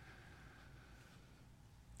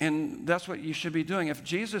 And that's what you should be doing. If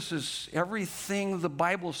Jesus is everything the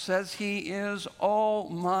Bible says he is, oh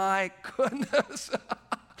my goodness.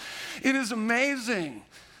 It is amazing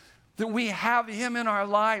that we have him in our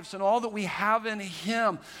lives and all that we have in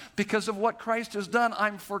him because of what Christ has done.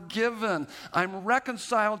 I'm forgiven. I'm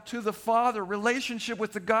reconciled to the Father, relationship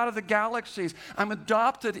with the God of the galaxies. I'm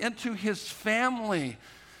adopted into his family.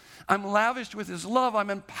 I'm lavished with his love. I'm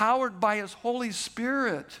empowered by his Holy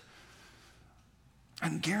Spirit.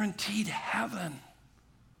 I'm guaranteed heaven.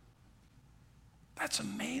 That's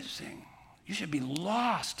amazing. You should be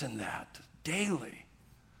lost in that daily.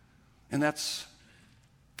 And I'm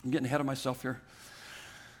getting ahead of myself here.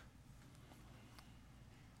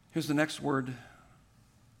 Here's the next word,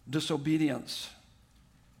 disobedience.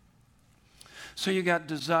 So you got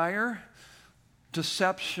desire,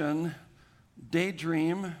 deception,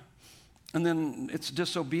 daydream, and then it's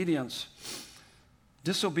disobedience.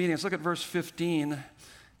 Disobedience, look at verse 15,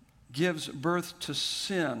 gives birth to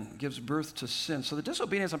sin, So the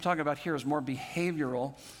disobedience I'm talking about here is more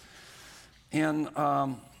behavioral. And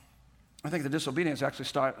I think the disobedience actually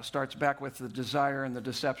starts back with the desire and the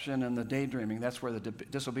deception and the daydreaming. That's where the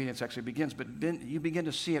disobedience actually begins. But then you begin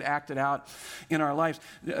to see it acted out in our lives.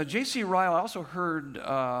 J.C. Ryle, I also heard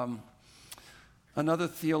another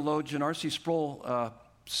theologian, R.C. Sproul,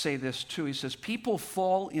 say this too. He says, people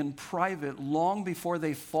fall in private long before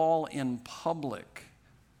they fall in public.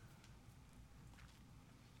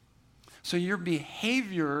 So your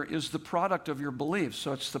behavior is the product of your beliefs.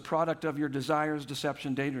 So it's the product of your desires,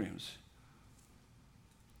 deception, daydreams.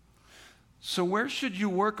 So where should you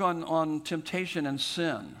work on temptation and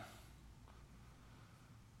sin?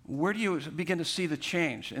 Where do you begin to see the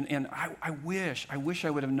change? And I wish I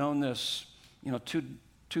would have known this,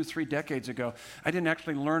 2-3 decades ago. I didn't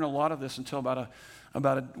actually learn a lot of this until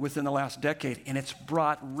within the last decade, and it's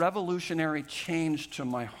brought revolutionary change to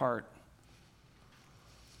my heart.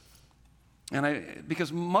 And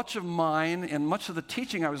because much of mine and much of the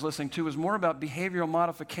teaching I was listening to was more about behavioral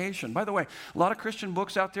modification. By the way, a lot of Christian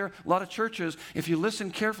books out there, a lot of churches, if you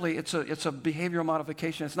listen carefully, it's a behavioral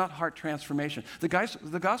modification. It's not heart transformation. The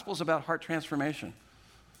gospel is about heart transformation.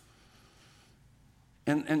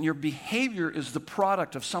 And your behavior is the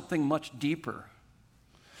product of something much deeper.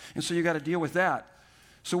 And so you got to deal with that.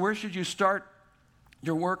 So where should you start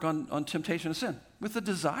your work on temptation and sin? With the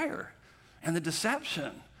desire and the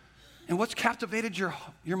deception. And what's captivated your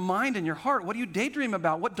mind and your heart? What do you daydream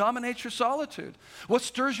about? What dominates your solitude? What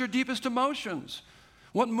stirs your deepest emotions?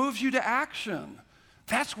 What moves you to action?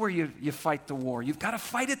 That's where you fight the war. You've got to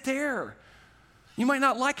fight it there. You might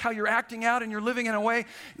not like how you're acting out and you're living in a way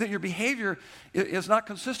that your behavior is not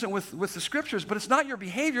consistent with the scriptures, but it's not your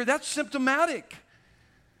behavior. That's symptomatic.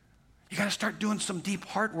 You got to start doing some deep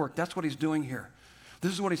heart work. That's what he's doing here.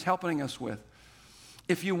 This is what he's helping us with.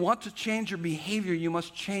 If you want to change your behavior, you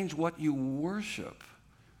must change what you worship.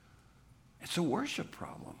 It's a worship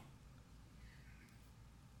problem.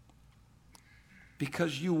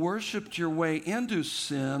 Because you worshiped your way into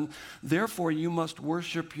sin, therefore you must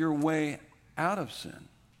worship your way out of sin.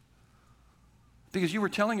 Because you were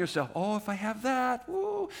telling yourself, oh, if I have that,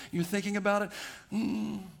 ooh, you're thinking about it.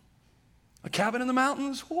 A cabin in the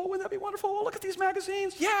mountains, oh, wouldn't that be wonderful? Oh, look at these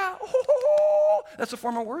magazines. Yeah, oh, that's a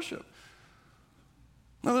form of worship.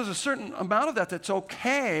 Now, there's a certain amount of that that's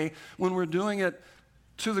okay when we're doing it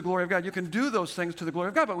to the glory of God. You can do those things to the glory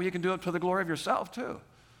of God, but you can do it to the glory of yourself too.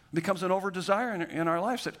 It becomes an over-desire in our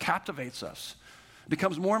lives that captivates us. It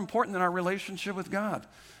becomes more important than our relationship with God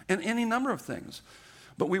and any number of things.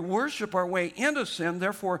 But we worship our way into sin,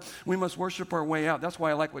 therefore we must worship our way out. That's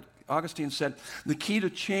why I like what Augustine said. The key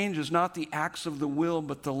to change is not the acts of the will,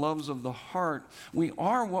 but the loves of the heart. We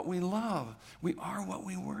are what we love. We are what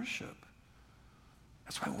we worship.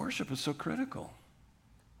 That's why worship is so critical.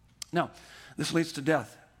 Now, this leads to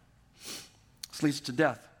death. This leads to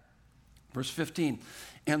death. Verse 15,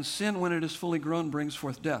 and sin, when it is fully grown, brings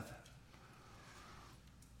forth death.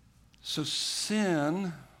 So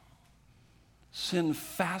sin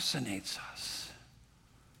fascinates us.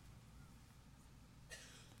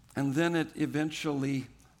 And then it eventually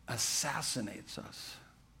assassinates us.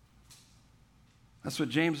 That's what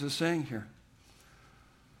James is saying here.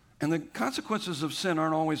 And the consequences of sin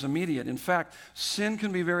aren't always immediate. In fact, sin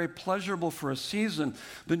can be very pleasurable for a season,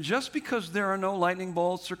 but just because there are no lightning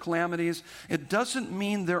bolts or calamities, it doesn't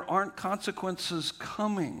mean there aren't consequences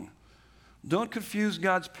coming. Don't confuse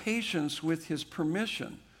God's patience with his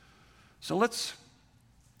permission. So let's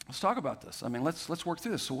talk about this. I mean, let's work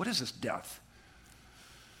through this. So what is this death?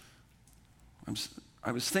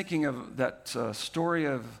 I was thinking of that story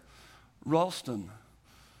of Ralston,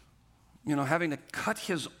 having to cut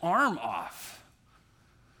his arm off.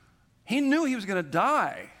 He knew he was going to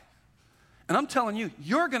die. And I'm telling you,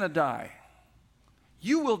 you're going to die.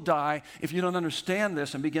 You will die if you don't understand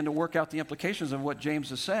this and begin to work out the implications of what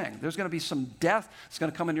James is saying. There's going to be some death that's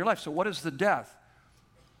going to come in your life. So what is the death?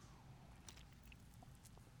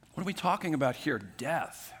 What are we talking about here?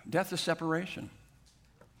 Death. Death is separation.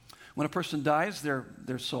 When a person dies, their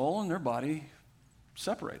soul and their body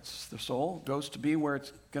separates. Their soul goes to be where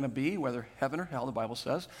it's going to be, whether heaven or hell, the Bible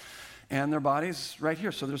says, and their body's right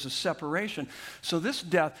here. So there's a separation. So this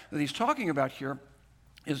death that he's talking about here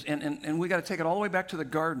is, and we got to take it all the way back to the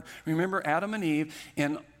garden. Remember Adam and Eve,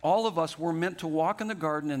 and all of us were meant to walk in the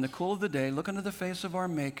garden in the cool of the day, look into the face of our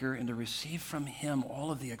Maker, and to receive from him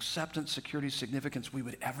all of the acceptance, security, significance we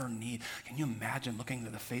would ever need. Can you imagine looking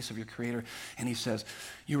into the face of your Creator? And he says,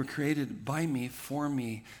 you were created by me, for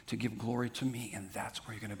me, to give glory to me, and that's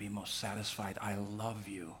where you're going to be most satisfied. I love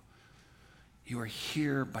you. You are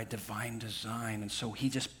here by divine design, and so he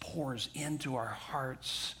just pours into our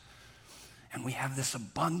hearts. And we have this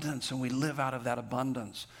abundance, and we live out of that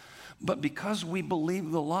abundance. But because we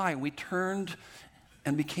believed the lie, we turned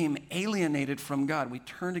and became alienated from God. We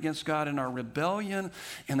turned against God in our rebellion,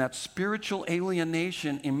 and that spiritual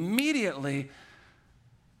alienation immediately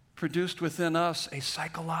produced within us a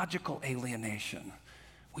psychological alienation.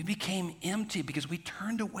 We became empty because we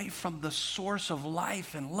turned away from the source of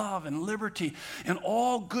life and love and liberty and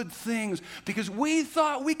all good things because we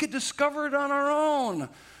thought we could discover it on our own.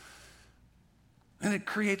 And it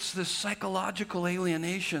creates this psychological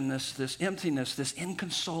alienation, this emptiness, this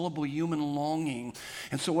inconsolable human longing.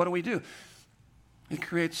 And so what do? It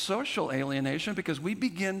creates social alienation because we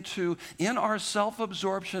begin to, in our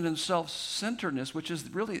self-absorption and self-centeredness, which is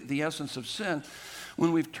really the essence of sin,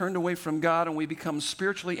 when we've turned away from God and we become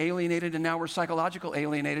spiritually alienated and now we're psychological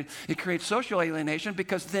alienated, it creates social alienation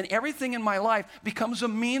because then everything in my life becomes a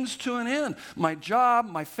means to an end. My job,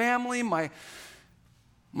 my family, my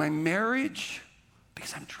marriage,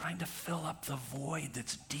 because I'm trying to fill up the void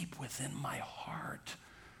that's deep within my heart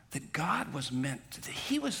that God was meant to, that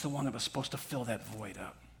he was the one that was supposed to fill that void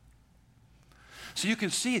up. So you can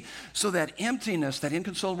see, so that emptiness, that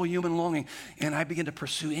inconsolable human longing, and I begin to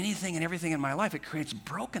pursue anything and everything in my life, it creates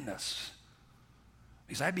brokenness.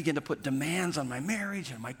 Because I begin to put demands on my marriage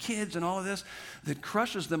and my kids and all of this that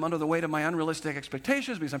crushes them under the weight of my unrealistic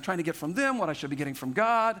expectations because I'm trying to get from them what I should be getting from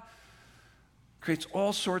God. Creates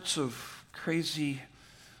all sorts of crazy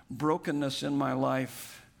brokenness in my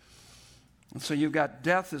life. And so you've got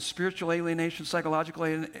death as spiritual alienation, psychological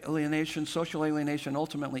alienation, social alienation,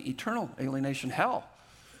 ultimately eternal alienation, hell.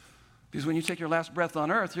 Because when you take your last breath on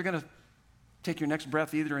earth, you're going to take your next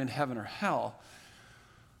breath either in heaven or hell.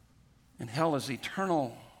 And hell is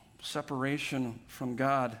eternal separation from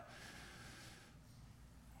God.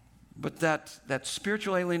 But that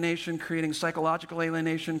spiritual alienation, creating psychological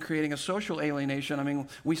alienation, creating a social alienation, I mean,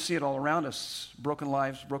 we see it all around us. Broken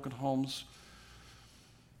lives, broken homes.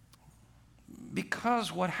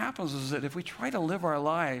 Because what happens is that if we try to live our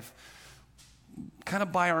life kind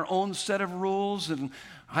of by our own set of rules and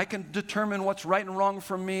I can determine what's right and wrong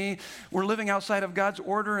for me, we're living outside of God's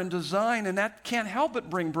order and design, and that can't help but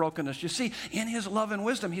bring brokenness. You see, in his love and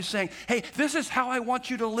wisdom, he's saying, hey, this is how I want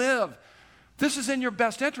you to live. This is in your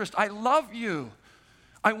best interest. I love you.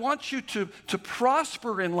 I want you to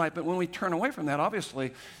prosper in life. But when we turn away from that,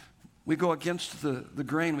 obviously, we go against the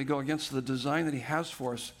grain. We go against the design that he has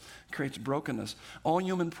for us. It creates brokenness. All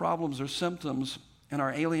human problems are symptoms, and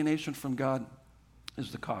our alienation from God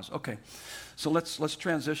is the cause. Okay, so let's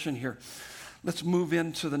transition here. let's move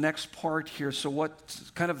into the next part here. So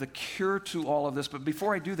what's kind of the cure to all of this? But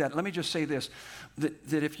before I do that, let me just say this,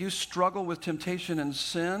 that if you struggle with temptation and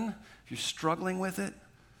sin, if you're struggling with it,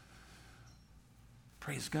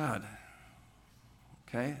 praise God.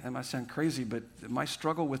 Okay? That might sound crazy, but my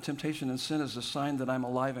struggle with temptation and sin is a sign that I'm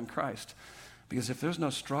alive in Christ. Because if there's no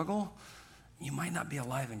struggle, you might not be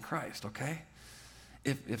alive in Christ, okay?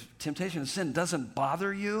 If temptation and sin doesn't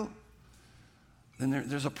bother you, then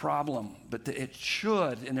there's a problem. But it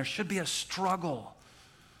should, and there should be a struggle.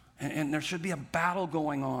 And there should be a battle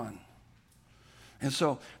going on. And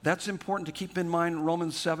so that's important to keep in mind.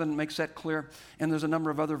 Romans 7 makes that clear. And there's a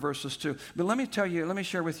number of other verses too. But let me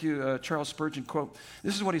share with you a Charles Spurgeon quote.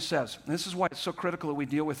 This is what he says. And this is why it's so critical that we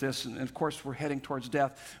deal with this. And of course, we're heading towards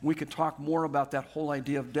death. We could talk more about that whole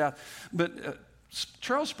idea of death. But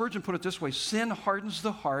Charles Spurgeon put it this way: sin hardens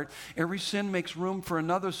the heart. Every sin makes room for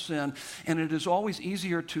another sin. And it is always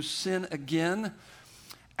easier to sin again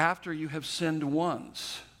after you have sinned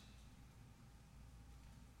once.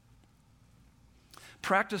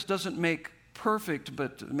 Practice doesn't make perfect,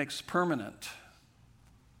 but it makes permanent.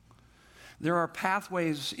 There are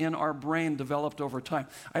pathways in our brain developed over time.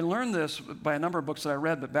 I learned this by a number of books that I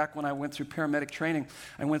read, but back when I went through paramedic training,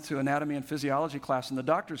 I went through anatomy and physiology class, and the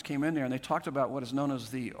doctors came in there and they talked about what is known as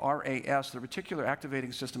the RAS, the reticular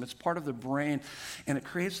activating system. It's part of the brain, and it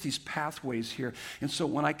creates these pathways here. And so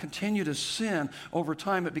when I continue to sin, over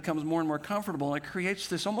time it becomes more and more comfortable, and it creates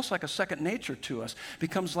this almost like a second nature to us. It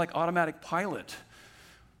becomes like automatic pilot.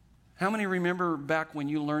 How many remember back when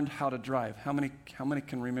you learned how to drive? How many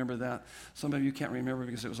can remember that? Some of you can't remember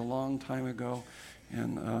because it was a long time ago.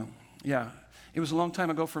 And it was a long time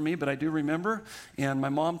ago for me, but I do remember. And my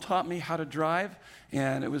mom taught me how to drive,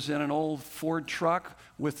 and it was in an old Ford truck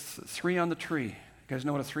with 3 on the tree. You guys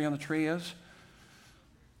know what a 3 on the tree is?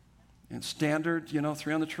 And standard, 3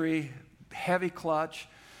 on the tree, heavy clutch.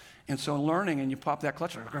 And so learning, and you pop that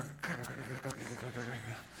clutch.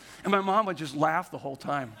 And my mom would just laugh the whole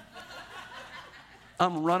time.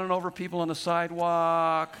 I'm running over people on the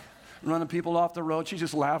sidewalk, running people off the road. She's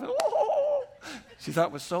just laughing. Oh! She thought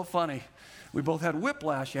it was so funny. We both had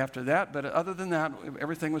whiplash after that, but other than that,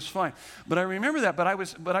 everything was fine. But I remember that. But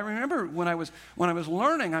I remember when I was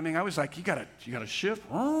learning. I mean, I was like, you gotta shift,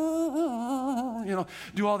 do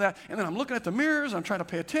all that. And then I'm looking at the mirrors. I'm trying to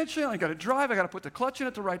pay attention. I got to drive. I got to put the clutch in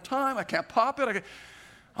at the right time. I can't pop it.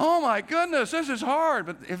 Oh my goodness, this is hard.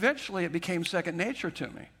 But eventually, it became second nature to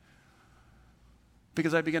me.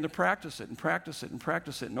 Because I began to practice it and practice it and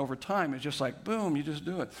practice it. And over time, it's just like, boom, you just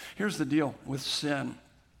do it. Here's the deal with sin.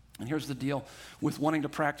 And here's the deal with wanting to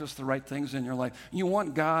practice the right things in your life. You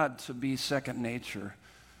want God to be second nature.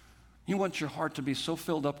 You want your heart to be so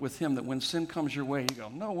filled up with Him that when sin comes your way, you go,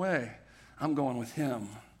 no way, I'm going with Him.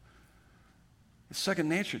 It's second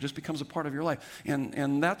nature. It just becomes a part of your life.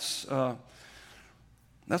 And that's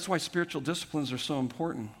why spiritual disciplines are so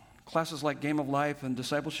important. Classes like Game of Life and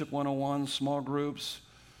Discipleship 101, small groups,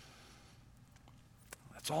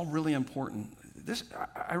 that's all really important.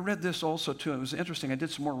 I read this also too. It was interesting. I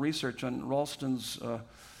did some more research on Ralston's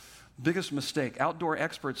biggest mistake. Outdoor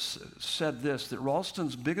experts said this, that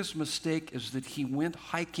Ralston's biggest mistake is that he went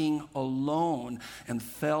hiking alone and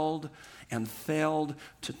failed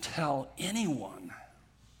to tell anyone.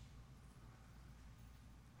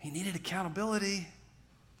 He needed accountability.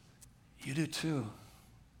 You do too.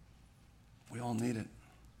 We all need it.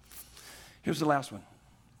 Here's the last one.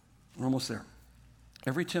 We're almost there.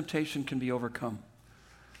 Every temptation can be overcome.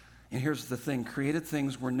 And here's the thing. Created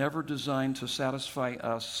things were never designed to satisfy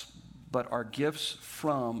us, but are gifts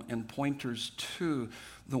from and pointers to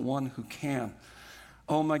the one who can.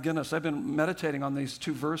 Oh my goodness, I've been meditating on these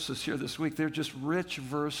 2 verses here this week. They're just rich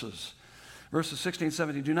verses. Verses 16 and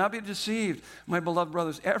 17, do not be deceived, my beloved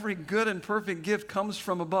brothers. Every good and perfect gift comes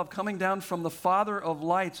from above, coming down from the Father of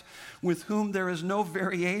lights, with whom there is no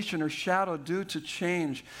variation or shadow due to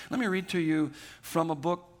change. Let me read to you from a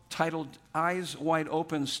book titled Eyes Wide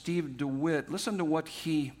Open, Steve DeWitt. Listen to what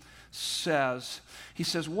he says. He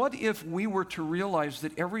says, what if we were to realize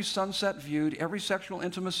that every sunset viewed, every sexual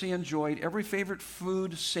intimacy enjoyed, every favorite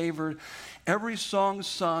food savored, every song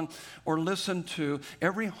sung or listened to,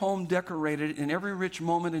 every home decorated, and every rich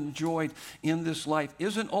moment enjoyed in this life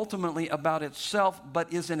isn't ultimately about itself,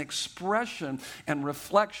 but is an expression and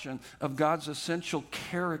reflection of God's essential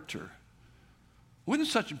character? Wouldn't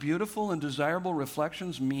such beautiful and desirable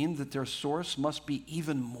reflections mean that their source must be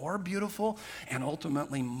even more beautiful and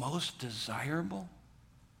ultimately most desirable?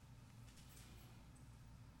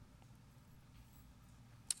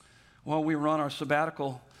 While we were on our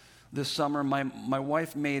sabbatical this summer, my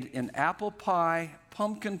wife made an apple pie,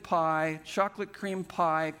 pumpkin pie, chocolate cream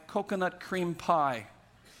pie, coconut cream pie,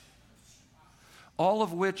 all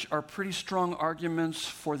of which are pretty strong arguments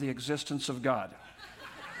for the existence of God.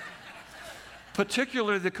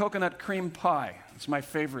 Particularly the coconut cream pie. It's my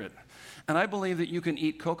favorite. And I believe that you can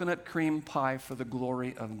eat coconut cream pie for the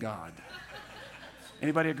glory of God.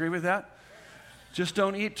 Anybody agree with that? Just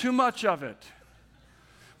don't eat too much of it.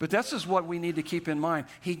 But this is what we need to keep in mind.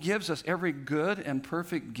 He gives us every good and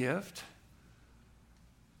perfect gift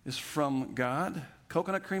is from God.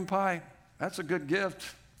 Coconut cream pie, that's a good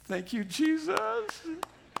gift. Thank you, Jesus.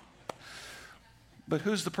 But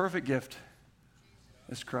who's the perfect gift?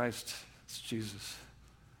 It's Christ. It's Jesus.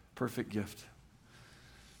 Perfect gift.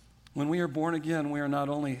 When we are born again, we are not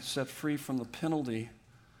only set free from the penalty,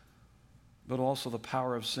 but also the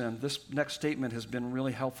power of sin. This next statement has been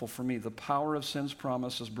really helpful for me. The power of sin's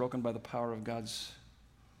promise is broken by the power of God's.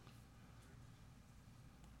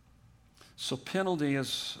 So penalty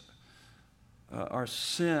is our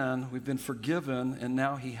sin. We've been forgiven, and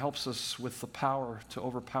now he helps us with the power to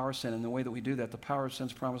overpower sin. And the way that we do that, the power of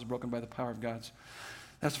sin's promise is broken by the power of God's.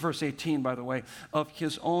 That's verse 18, by the way. Of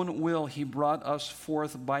his own will, he brought us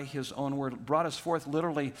forth by his own word. Brought us forth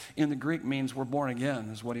literally in the Greek means we're born again,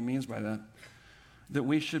 is what he means by that. That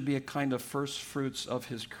we should be a kind of first fruits of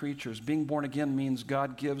his creatures. Being born again means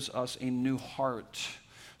God gives us a new heart.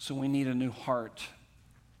 So we need a new heart.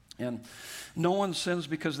 And no one sins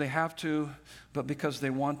because they have to, but because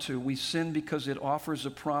they want to. We sin because it offers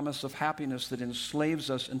a promise of happiness that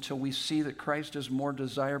enslaves us until we see that Christ is more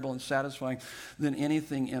desirable and satisfying than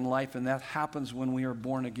anything in life. And that happens when we are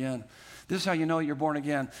born again. This is how you know you're born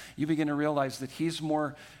again. You begin to realize that he's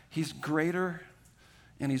greater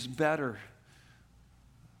and he's better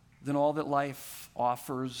than all that life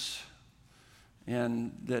offers.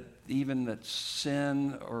 And that even that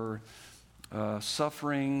sin or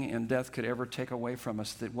suffering and death could ever take away from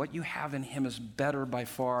us, that what you have in him is better by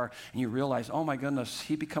far, and you realize, oh my goodness,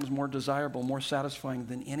 he becomes more desirable, more satisfying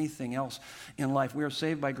than anything else in life. We are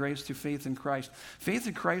saved by grace through faith in Christ. Faith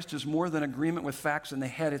in Christ is more than agreement with facts in the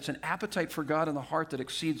head. It's an appetite for God in the heart that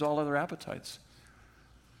exceeds all other appetites.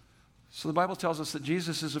 So the Bible tells us that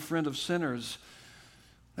Jesus is a friend of sinners.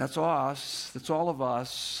 That's us. That's all of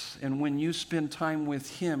us. And when you spend time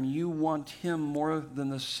with him, you want him more than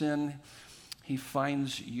the sin he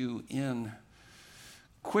finds you in.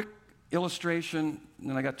 Quick illustration,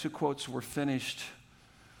 and I got 2 quotes, we're finished.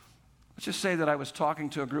 Let's just say that I was talking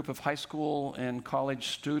to a group of high school and college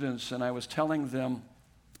students, and I was telling them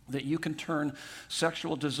that you can turn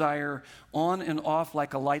sexual desire on and off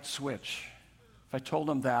like a light switch. If I told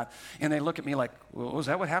them that, and they look at me like, well, is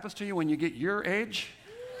that what happens to you when you get your age?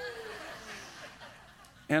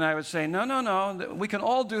 And I would say, no, we can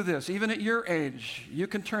all do this, even at your age. You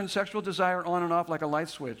can turn sexual desire on and off like a light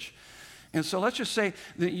switch. And so let's just say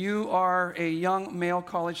that you are a young male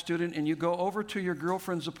college student and you go over to your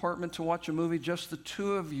girlfriend's apartment to watch a movie, just the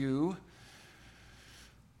two of you.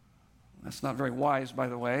 That's not very wise, by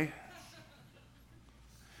the way.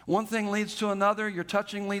 One thing leads to another. Your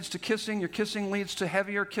touching leads to kissing. Your kissing leads to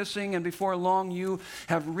heavier kissing. And before long, you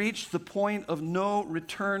have reached the point of no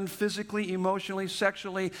return physically, emotionally,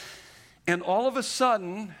 sexually. And all of a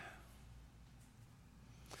sudden,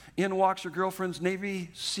 in walks your girlfriend's Navy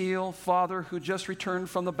SEAL father who just returned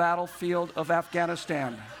from the battlefield of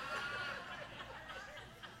Afghanistan.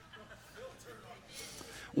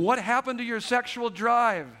 What happened to your sexual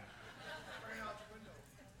drive?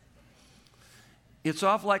 It's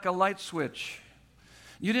off like a light switch.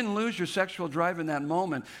 You didn't lose your sexual drive in that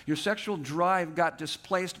moment. Your sexual drive got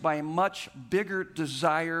displaced by a much bigger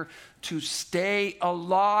desire to stay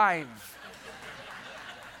alive.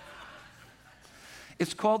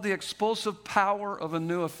 It's called the expulsive power of a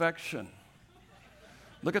new affection.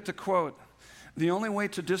 Look at the quote. The only way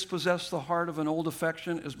to dispossess the heart of an old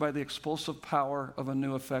affection is by the expulsive power of a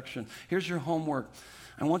new affection. Here's your homework.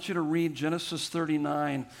 I want you to read Genesis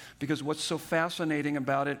 39, because what's so fascinating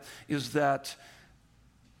about it is that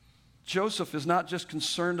Joseph is not just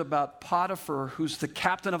concerned about Potiphar, who's the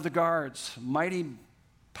captain of the guards, mighty,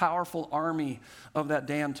 powerful army of that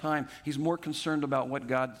day and time. He's more concerned about what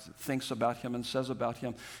God thinks about him and says about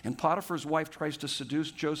him. And Potiphar's wife tries to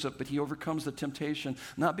seduce Joseph, but he overcomes the temptation,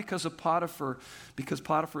 not because of Potiphar, because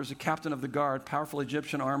Potiphar is a captain of the guard, powerful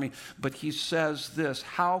Egyptian army, but he says this,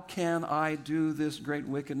 how can I do this great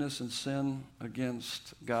wickedness and sin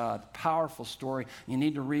against God? Powerful story. You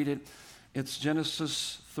need to read it. It's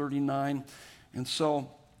Genesis 39. And so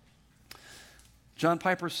John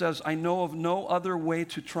Piper says, I know of no other way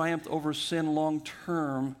to triumph over sin long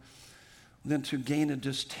term than to gain a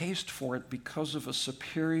distaste for it because of a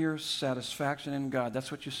superior satisfaction in God.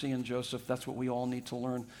 That's what you see in Joseph. That's what we all need to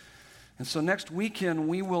learn. And so next weekend,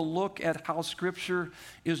 we will look at how Scripture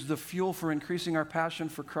is the fuel for increasing our passion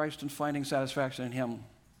for Christ and finding satisfaction in Him.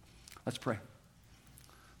 Let's pray.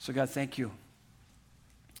 So God, thank you.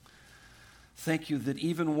 Thank you that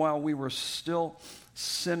even while we were still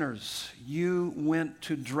sinners, you went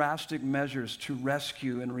to drastic measures to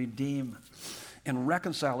rescue and redeem and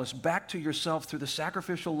reconcile us back to yourself through the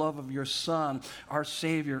sacrificial love of your Son, our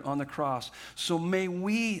Savior, on the cross. So may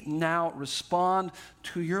we now respond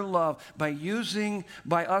to your love by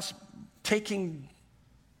us taking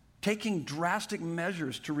drastic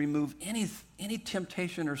measures to remove any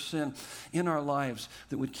temptation or sin in our lives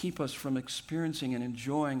that would keep us from experiencing and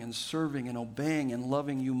enjoying and serving and obeying and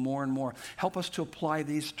loving you more and more. Help us to apply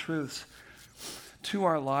these truths to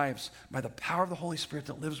our lives by the power of the Holy Spirit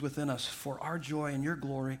that lives within us for our joy and your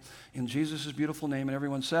glory. In Jesus' beautiful name. And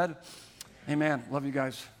everyone said, amen. Love you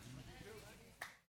guys.